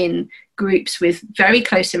living in groups with very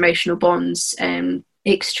close emotional bonds,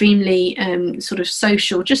 extremely sort of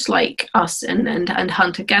social, just like us and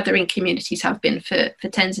hunter-gathering communities have been for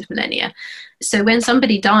tens of millennia. So when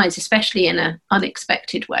somebody dies, especially in an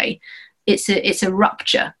unexpected way, it's a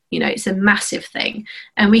rupture, it's a massive thing.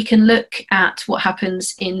 And we can look at what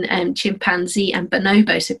happens in chimpanzee and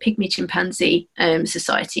bonobo, so pygmy chimpanzee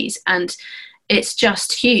societies, and it's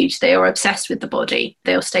just huge. They are obsessed with the body.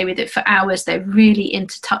 They'll stay with it for hours. They're really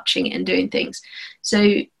into touching it and doing things.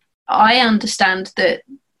 So I understand that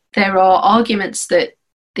there are arguments that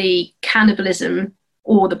the cannibalism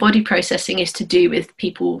or the body processing is to do with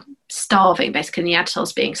people starving, basically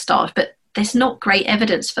Neanderthals being starved, but there's not great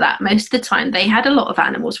evidence for that. Most of the time they had a lot of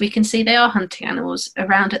animals. We can see they are hunting animals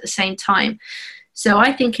around at the same time. So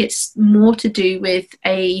I think it's more to do with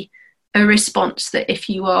a response that if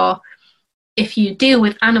you deal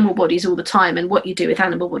with animal bodies all the time, and what you do with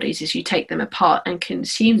animal bodies is you take them apart and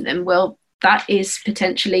consume them, well, that is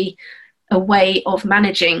potentially a way of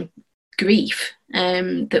managing grief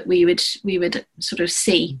that we would sort of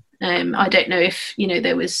see. I don't know if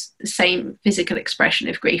there was the same physical expression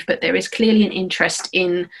of grief, but there is clearly an interest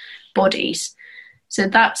in bodies. So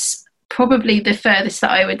that's probably the furthest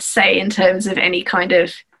that I would say in terms of any kind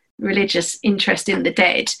of religious interest in the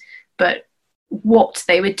dead. But what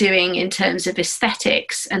they were doing in terms of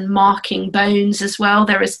aesthetics and marking bones as well,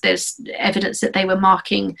 there's evidence that they were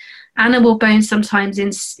marking animal bones sometimes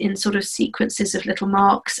in sort of sequences of little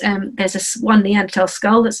marks. There's one Neanderthal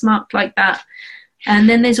skull that's marked like that. And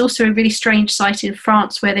then there's also a really strange site in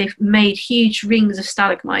France where they've made huge rings of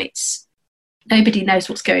stalagmites Nobody knows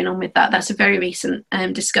what's going on with that. That's a very recent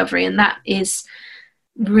discovery, and that is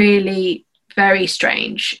really very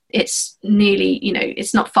strange. It's nearly,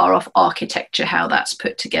 it's not far off architecture, how that's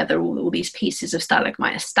put together, all these pieces of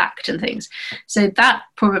stalagmite are stacked and things. So that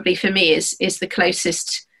probably for me is the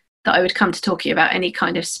closest that I would come to talking about any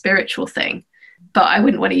kind of spiritual thing. But I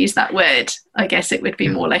wouldn't want to use that word. I guess it would be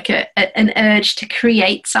more like an urge to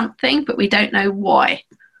create something, but we don't know why.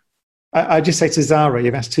 I just say to Zara,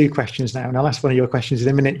 you've asked 2 questions now, and I'll ask one of your questions in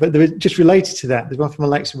a minute, but just related to that, there's one from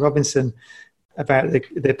Alexa Robinson about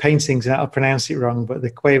the paintings, and I'll pronounce it wrong, but the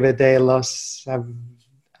Cueva de los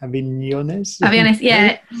Avignones? Avignones,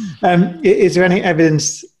 yeah. Is there any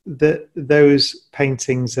evidence that those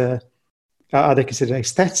paintings are they considered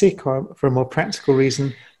aesthetic or for a more practical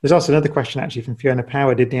reason? There's also another question actually from Fiona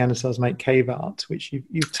Power. Did Neanderthals make cave art? Which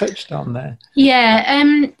you've touched on there.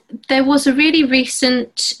 Yeah, there was a really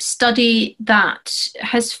recent study that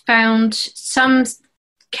has found some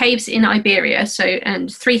caves in Iberia,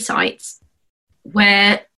 and 3 sites,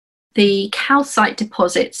 where the calcite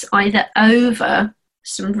deposits either over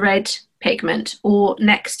some red pigment or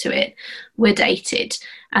next to it were dated.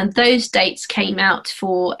 And those dates came out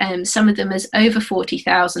for some of them as over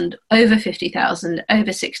 40,000, over 50,000,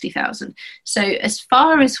 over 60,000. So as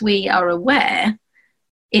far as we are aware,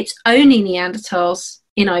 it's only Neanderthals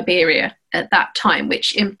in Iberia at that time,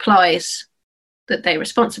 which implies that they're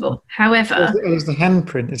responsible. However... Is the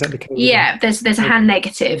handprint, is that the case? Yeah, there's a hand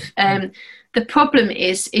negative. The problem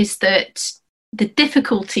is that the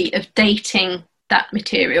difficulty of dating that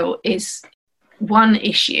material is one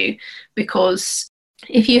issue, because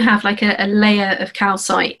if you have like a layer of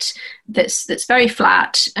calcite that's very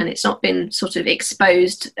flat and it's not been sort of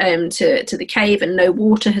exposed to the cave and no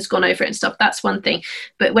water has gone over it and stuff, that's one thing.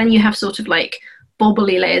 But when you have sort of like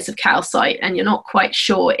bobbly layers of calcite and you're not quite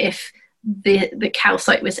sure if the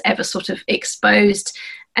calcite was ever sort of exposed,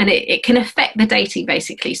 and it can affect the dating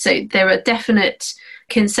basically. So there are definite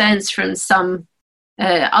concerns from some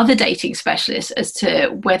other dating specialists as to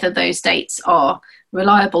whether those dates are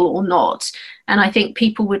reliable or not. And I think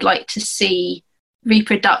people would like to see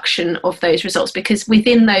reproduction of those results, because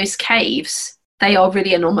within those caves, they are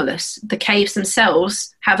really anomalous. The caves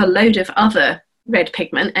themselves have a load of other red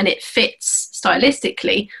pigment, and it fits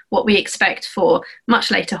stylistically what we expect for much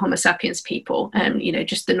later Homo sapiens people,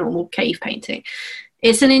 just the normal cave painting.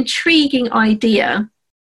 It's an intriguing idea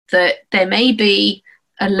that there may be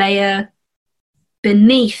a layer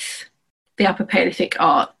beneath the Upper Paleolithic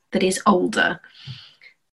art that is older.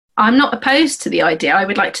 I'm not opposed to the idea. I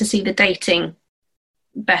would like to see the dating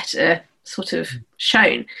better sort of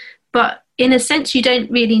shown. But in a sense, you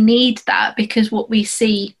don't really need that, because what we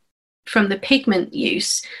see from the pigment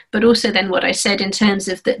use, but also then what I said in terms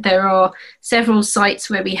of that there are several sites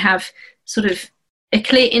where we have sort of a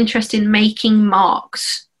clear interest in making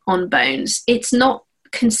marks on bones. It's not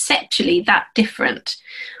conceptually that different.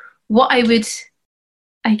 What I would,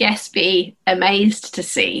 I guess, be amazed to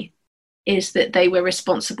see is that they were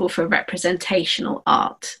responsible for representational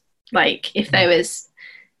art. Like if there was,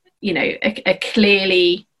 a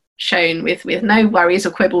clearly shown with no worries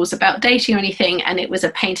or quibbles about dating or anything, and it was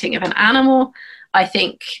a painting of an animal, I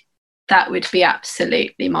think that would be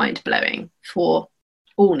absolutely mind-blowing for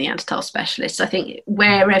all Neanderthal specialists. I think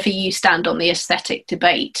wherever you stand on the aesthetic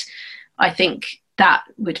debate, I think that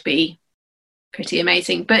would be pretty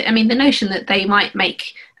amazing. But I mean, the notion that they might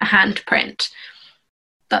make a handprint,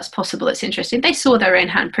 that's possible. It's interesting. They saw their own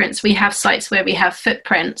handprints. We have sites where we have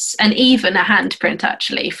footprints and even a handprint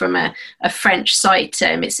actually from a French site.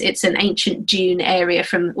 It's an ancient dune area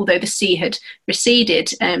although the sea had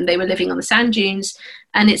receded, they were living on the sand dunes,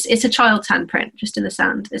 and it's a child's handprint just in the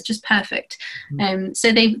sand. It's just perfect.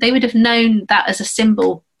 So they would have known that as a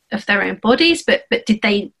symbol of their own bodies, but did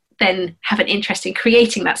they then have an interest in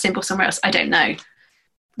creating that symbol somewhere else? I don't know.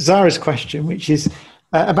 Zara's question, which is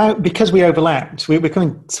about, because we overlapped, we're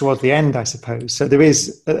coming towards the end, I suppose. So there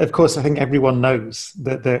is, of course, I think everyone knows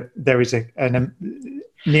that there is a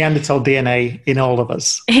Neanderthal DNA in all of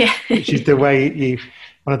us, yeah. Which is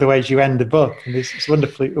one of the ways you end the book. And it's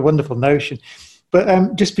a wonderful notion.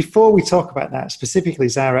 But just before we talk about that specifically,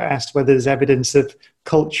 Zara asked whether there's evidence of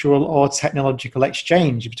cultural or technological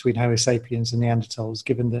exchange between Homo sapiens and Neanderthals,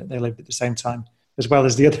 given that they lived at the same time, as well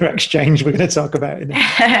as the other exchange we're going to talk about in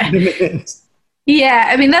a minute. Yeah,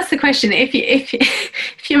 I mean, that's the question. If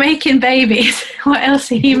you're making babies, what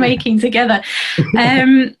else are you making together?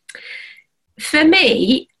 For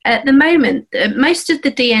me, at the moment, most of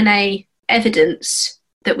the DNA evidence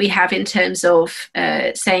that we have in terms of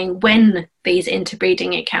saying when these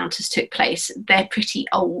interbreeding encounters took place, they're pretty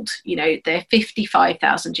old. They're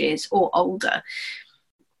 55,000 years or older.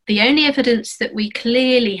 The only evidence that we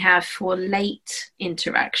clearly have for late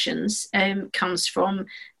interactions comes from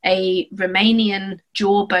a Romanian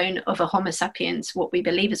jawbone of a Homo sapiens, what we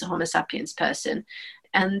believe is a Homo sapiens person.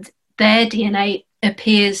 And their DNA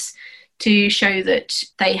appears to show that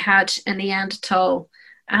they had a Neanderthal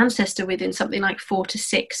ancestor within something like 4 to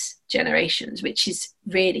 6 generations, which is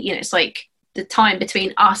really, it's like the time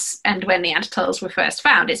between us and when Neanderthals were first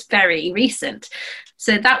found is very recent.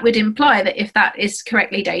 So that would imply that if that is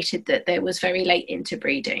correctly dated, that there was very late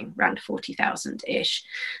interbreeding, around 40,000-ish.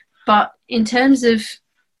 But in terms of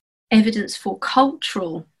evidence for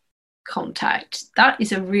cultural contact, that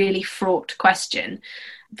is a really fraught question.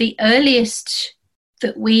 The earliest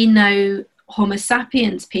that we know Homo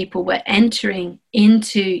sapiens people were entering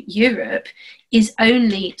into Europe is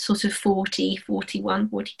only sort of 40, 41,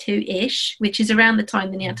 42-ish, which is around the time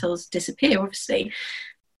the Neanderthals disappear, obviously.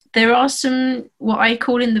 There are some, what I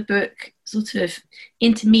call in the book, sort of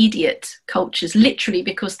intermediate cultures, literally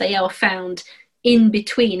because they are found in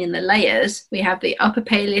between in the layers. We have the Upper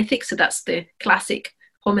Paleolithic, so that's the classic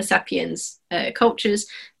Homo sapiens cultures.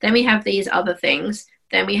 Then we have these other things.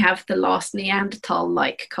 Then we have the last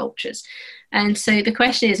Neanderthal-like cultures. And so the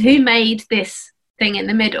question is, who made this thing in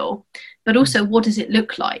the middle? But also, what does it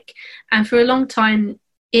look like? And for a long time,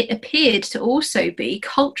 it appeared to also be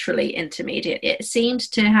culturally intermediate. It seemed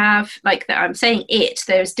to have, like I'm saying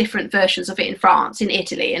there's different versions of it in France, in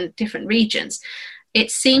Italy, and different regions. It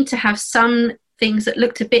seemed to have some things that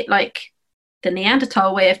looked a bit like the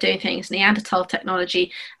Neanderthal way of doing things, Neanderthal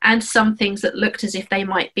technology, and some things that looked as if they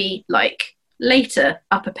might be like later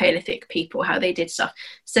Upper Paleolithic people, how they did stuff.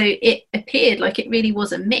 So it appeared like it really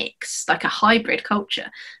was a mix, like a hybrid culture.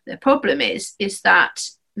 The problem is that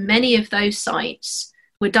many of those sites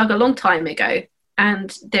were dug a long time ago,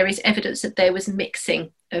 and there is evidence that there was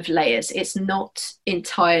mixing of layers. It's not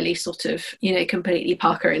entirely sort of, completely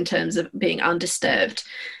pucker in terms of being undisturbed.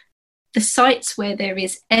 The sites where there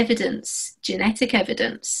is evidence, genetic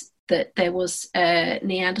evidence, that there was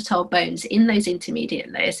Neanderthal bones in those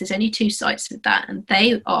intermediate layers, there's only 2 sites with that, and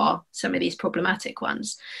they are some of these problematic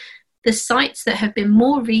ones. The sites that have been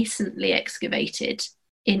more recently excavated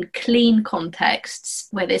in clean contexts,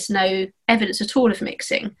 where there's no evidence at all of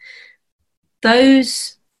mixing,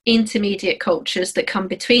 those intermediate cultures that come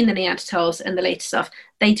between the Neanderthals and the later stuff,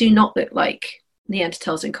 they do not look like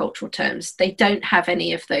Neanderthals in cultural terms. They don't have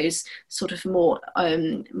any of those sort of more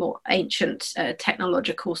ancient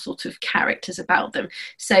technological sort of characters about them.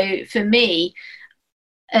 So for me,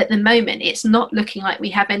 at the moment, it's not looking like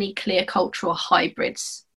we have any clear cultural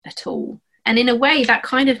hybrids at all. And in a way, that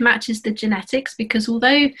kind of matches the genetics, because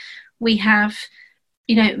although we have,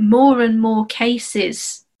 more and more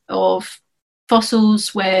cases of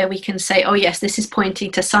fossils where we can say, oh yes, this is pointing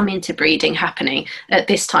to some interbreeding happening at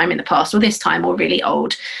this time in the past, or this time, or really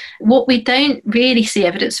old. What we don't really see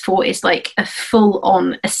evidence for is like a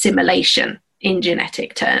full-on assimilation in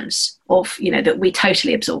genetic terms of, that we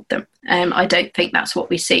totally absorb them. I don't think that's what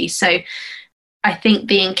we see. So I think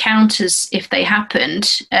the encounters, if they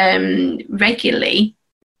happened regularly,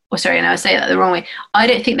 I say that the wrong way. I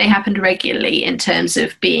don't think they happened regularly in terms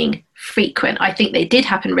of being frequent. I think they did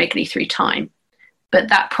happen regularly through time. But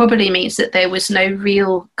that probably means that there was no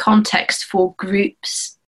real context for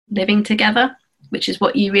groups living together, which is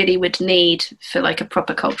what you really would need for like a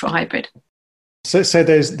proper cultural hybrid. So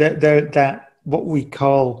there's that what we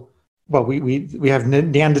call, well, we have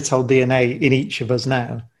Neanderthal DNA in each of us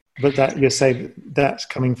now, but that you're saying that's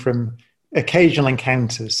coming from occasional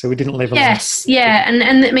encounters. So we didn't live. Yes, yeah, and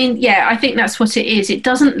I mean, yeah, I think that's what it is. It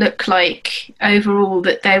doesn't look like overall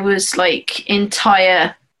that there was like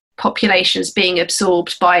entire populations being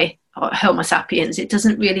absorbed by Homo sapiens. It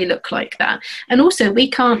doesn't really look like that. And also, we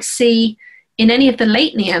can't see in any of the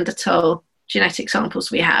late Neanderthal genetic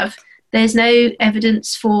samples we have, there's no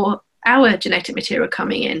evidence for our genetic material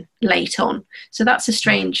coming in late on. So that's a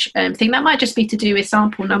strange thing. That might just be to do with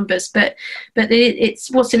sample numbers, but it's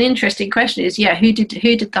what's an interesting question is, who did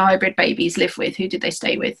the hybrid babies live with? Who did they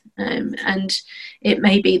stay with? And it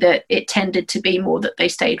may be that it tended to be more that they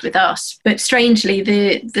stayed with us. But strangely,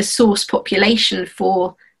 the source population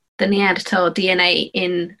for the Neanderthal DNA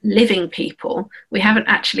in living people, we haven't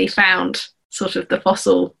actually found sort of the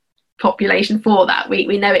fossil population for that.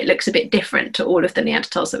 We know it looks a bit different to all of the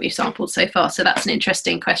Neanderthals that we've sampled so far. So that's an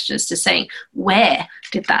interesting question as to saying, where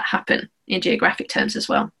did that happen in geographic terms as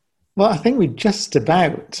well? Well, I think we're just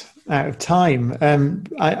about out of time. I'm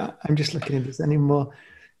just looking if there's any more.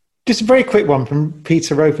 Just a very quick one from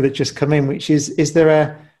Peter Roper that just come in, which is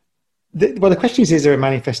there the question is there a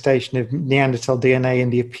manifestation of Neanderthal DNA in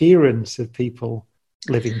the appearance of people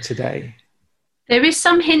living today? There is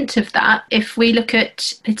some hint of that if we look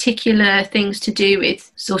at particular things to do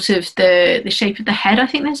with sort of the shape of the head. I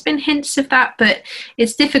think there's been hints of that, but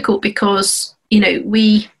it's difficult because, you know,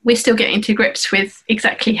 we're still getting to grips with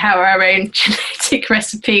exactly how our own genetic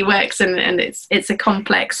recipe works, and it's a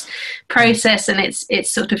complex process, and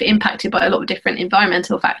it's sort of impacted by a lot of different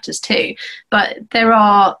environmental factors too. But there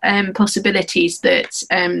are possibilities that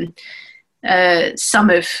some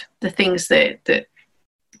of the things that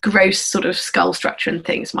gross sort of skull structure and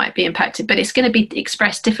things might be impacted, but it's going to be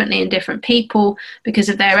expressed differently in different people because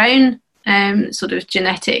of their own sort of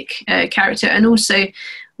genetic character. And also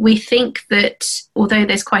we think that although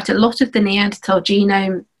there's quite a lot of the Neanderthal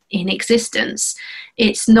genome in existence,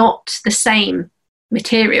 it's not the same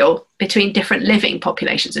material between different living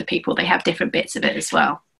populations of people. They have different bits of it as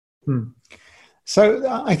well. So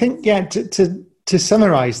I think, to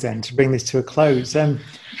summarize then, to bring this to a close,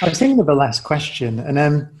 I was thinking of the last question,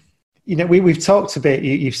 and you know, we've talked a bit,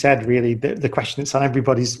 you've said really the question that's on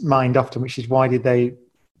everybody's mind often, which is why did they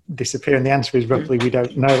disappear? And the answer is roughly we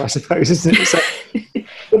don't know, I suppose, isn't it? So,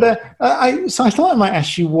 so I thought I might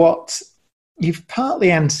ask you what, you've partly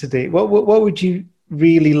answered it, what would you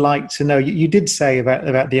really like to know? You did say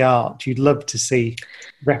about the art, you'd love to see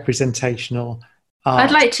representational art.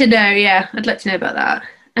 I'd like to know, I'd like to know about that.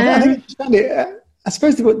 I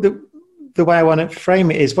suppose the way I want to frame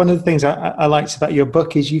it is, one of the things I liked about your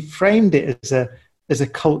book is you framed it as a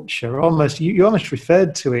culture, almost you almost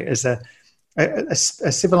referred to it as a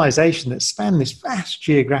civilization that spanned this vast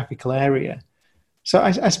geographical area. So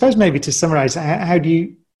I suppose maybe to summarize, how do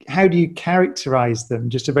you characterize them?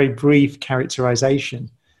 Just a very brief characterization,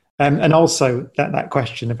 and also that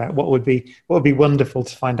question about what would be wonderful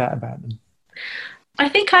to find out about them.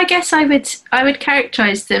 I guess I would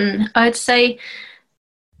characterize them. I'd say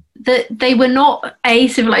that they were not a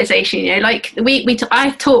civilization, you know, like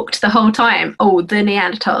I've talked the whole time, the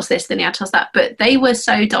Neanderthals this, the Neanderthals that, but they were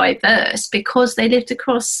so diverse because they lived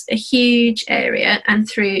across a huge area and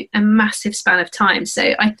through a massive span of time.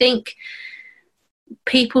 So I think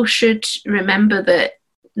people should remember that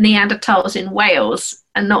Neanderthals in Wales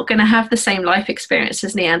are not going to have the same life experience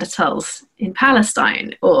as Neanderthals in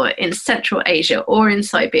Palestine or in Central Asia or in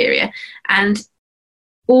Siberia. And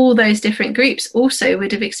all those different groups also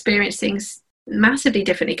would have experienced things massively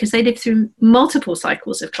differently because they lived through multiple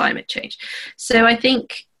cycles of climate change. So I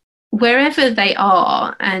think wherever they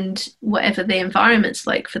are and whatever the environment's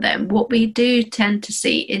like for them, what we do tend to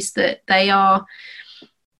see is that they are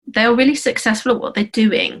really successful at what they're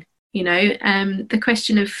doing. You know, the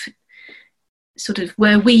question of sort of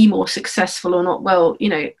were we more successful or not? Well, you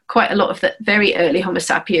know, quite a lot of the very early Homo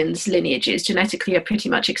sapiens lineages genetically are pretty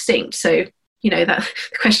much extinct. So, you know, that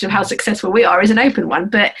the question of how successful we are is an open one.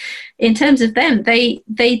 But in terms of them, they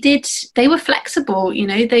were flexible, you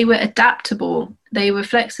know, they were adaptable, they were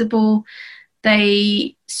flexible,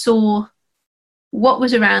 they saw what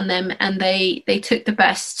was around them and they took the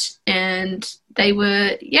best, and they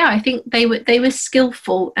were, I think they were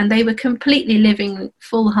skillful, and they were completely living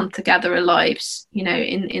full hunter-gatherer lives, you know,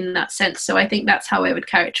 in that sense. So I think that's how I would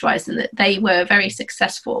characterize them, that they were very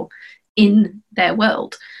successful in their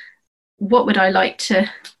world. What would I like to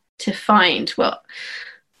find? Well,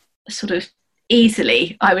 sort of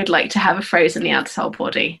easily, I would like to have a frozen Neanderthal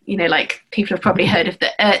body. You know, like people have probably heard of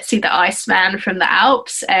the Ötzi, the Iceman from the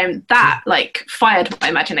Alps, and that like fired my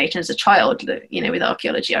imagination as a child. You know, with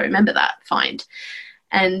archaeology, I remember that find.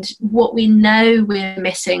 And what we know we're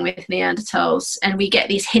missing with Neanderthals, and we get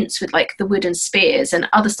these hints with like the wooden spears and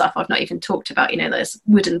other stuff I've not even talked about, you know, there's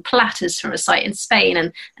wooden platters from a site in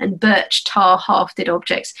Spain and birch tar half-did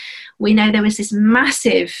objects. We know there was this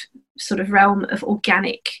massive sort of realm of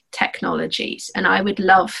organic technologies, and I would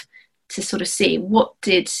love to sort of see what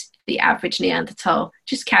did the average Neanderthal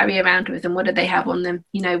just carry around with them. What did they have on them?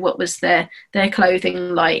 You know, what was their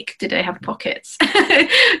clothing like? Did they have pockets?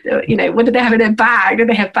 You know, what did they have in their bag? Did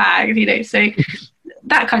they have bags? You know, so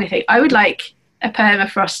that kind of thing. I would like a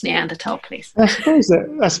permafrost Neanderthal, please. I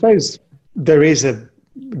suppose there is a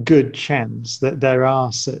good chance that there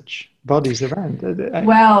are such bodies around.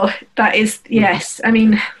 Well, that is, yes. I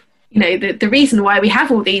mean, you know, the reason why we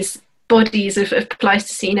have all these bodies of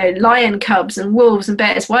Pleistocene, you know, lion cubs and wolves and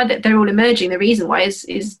bears, why they're all emerging, the reason why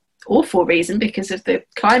is awful reason, because of the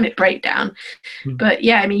climate breakdown. But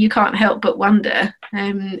yeah, I mean, you can't help but wonder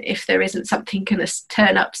if there isn't something going to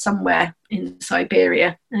turn up somewhere in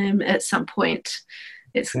Siberia at some point.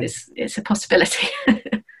 It's a possibility.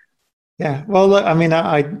 Yeah, well, look, I mean,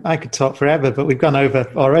 I could talk forever, but we've gone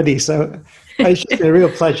over already, so it's just a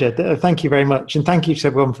real pleasure. Thank you very much, and thank you to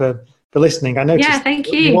everyone for listening. I noticed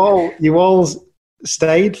thank you. You all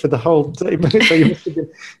stayed for the whole day, so you must have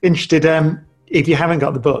been interested. if you haven't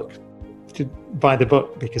got the book, to buy the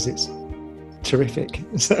book because it's terrific.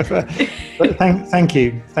 So, but thank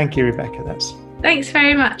you, Rebecca. Thanks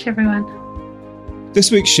very much, everyone. This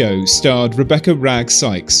week's show starred Rebecca Ragg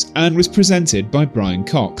Sykes and was presented by Brian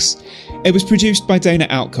Cox. It was produced by Dana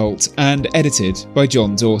Outcolt and edited by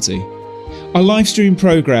John Doughty. Our livestream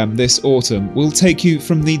programme this autumn will take you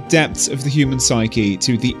from the depths of the human psyche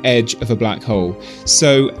to the edge of a black hole.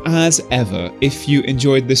 So, as ever, if you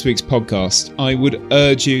enjoyed this week's podcast, I would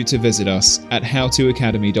urge you to visit us at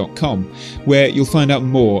howtoacademy.com, where you'll find out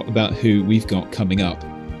more about who we've got coming up.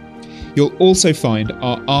 You'll also find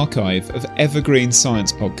our archive of evergreen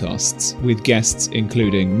science podcasts with guests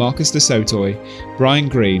including Marcus de Sotoy, Brian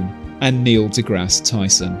Greene and Neil deGrasse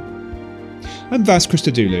Tyson. I'm Vas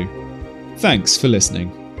Christodoulou. Thanks for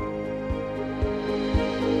listening.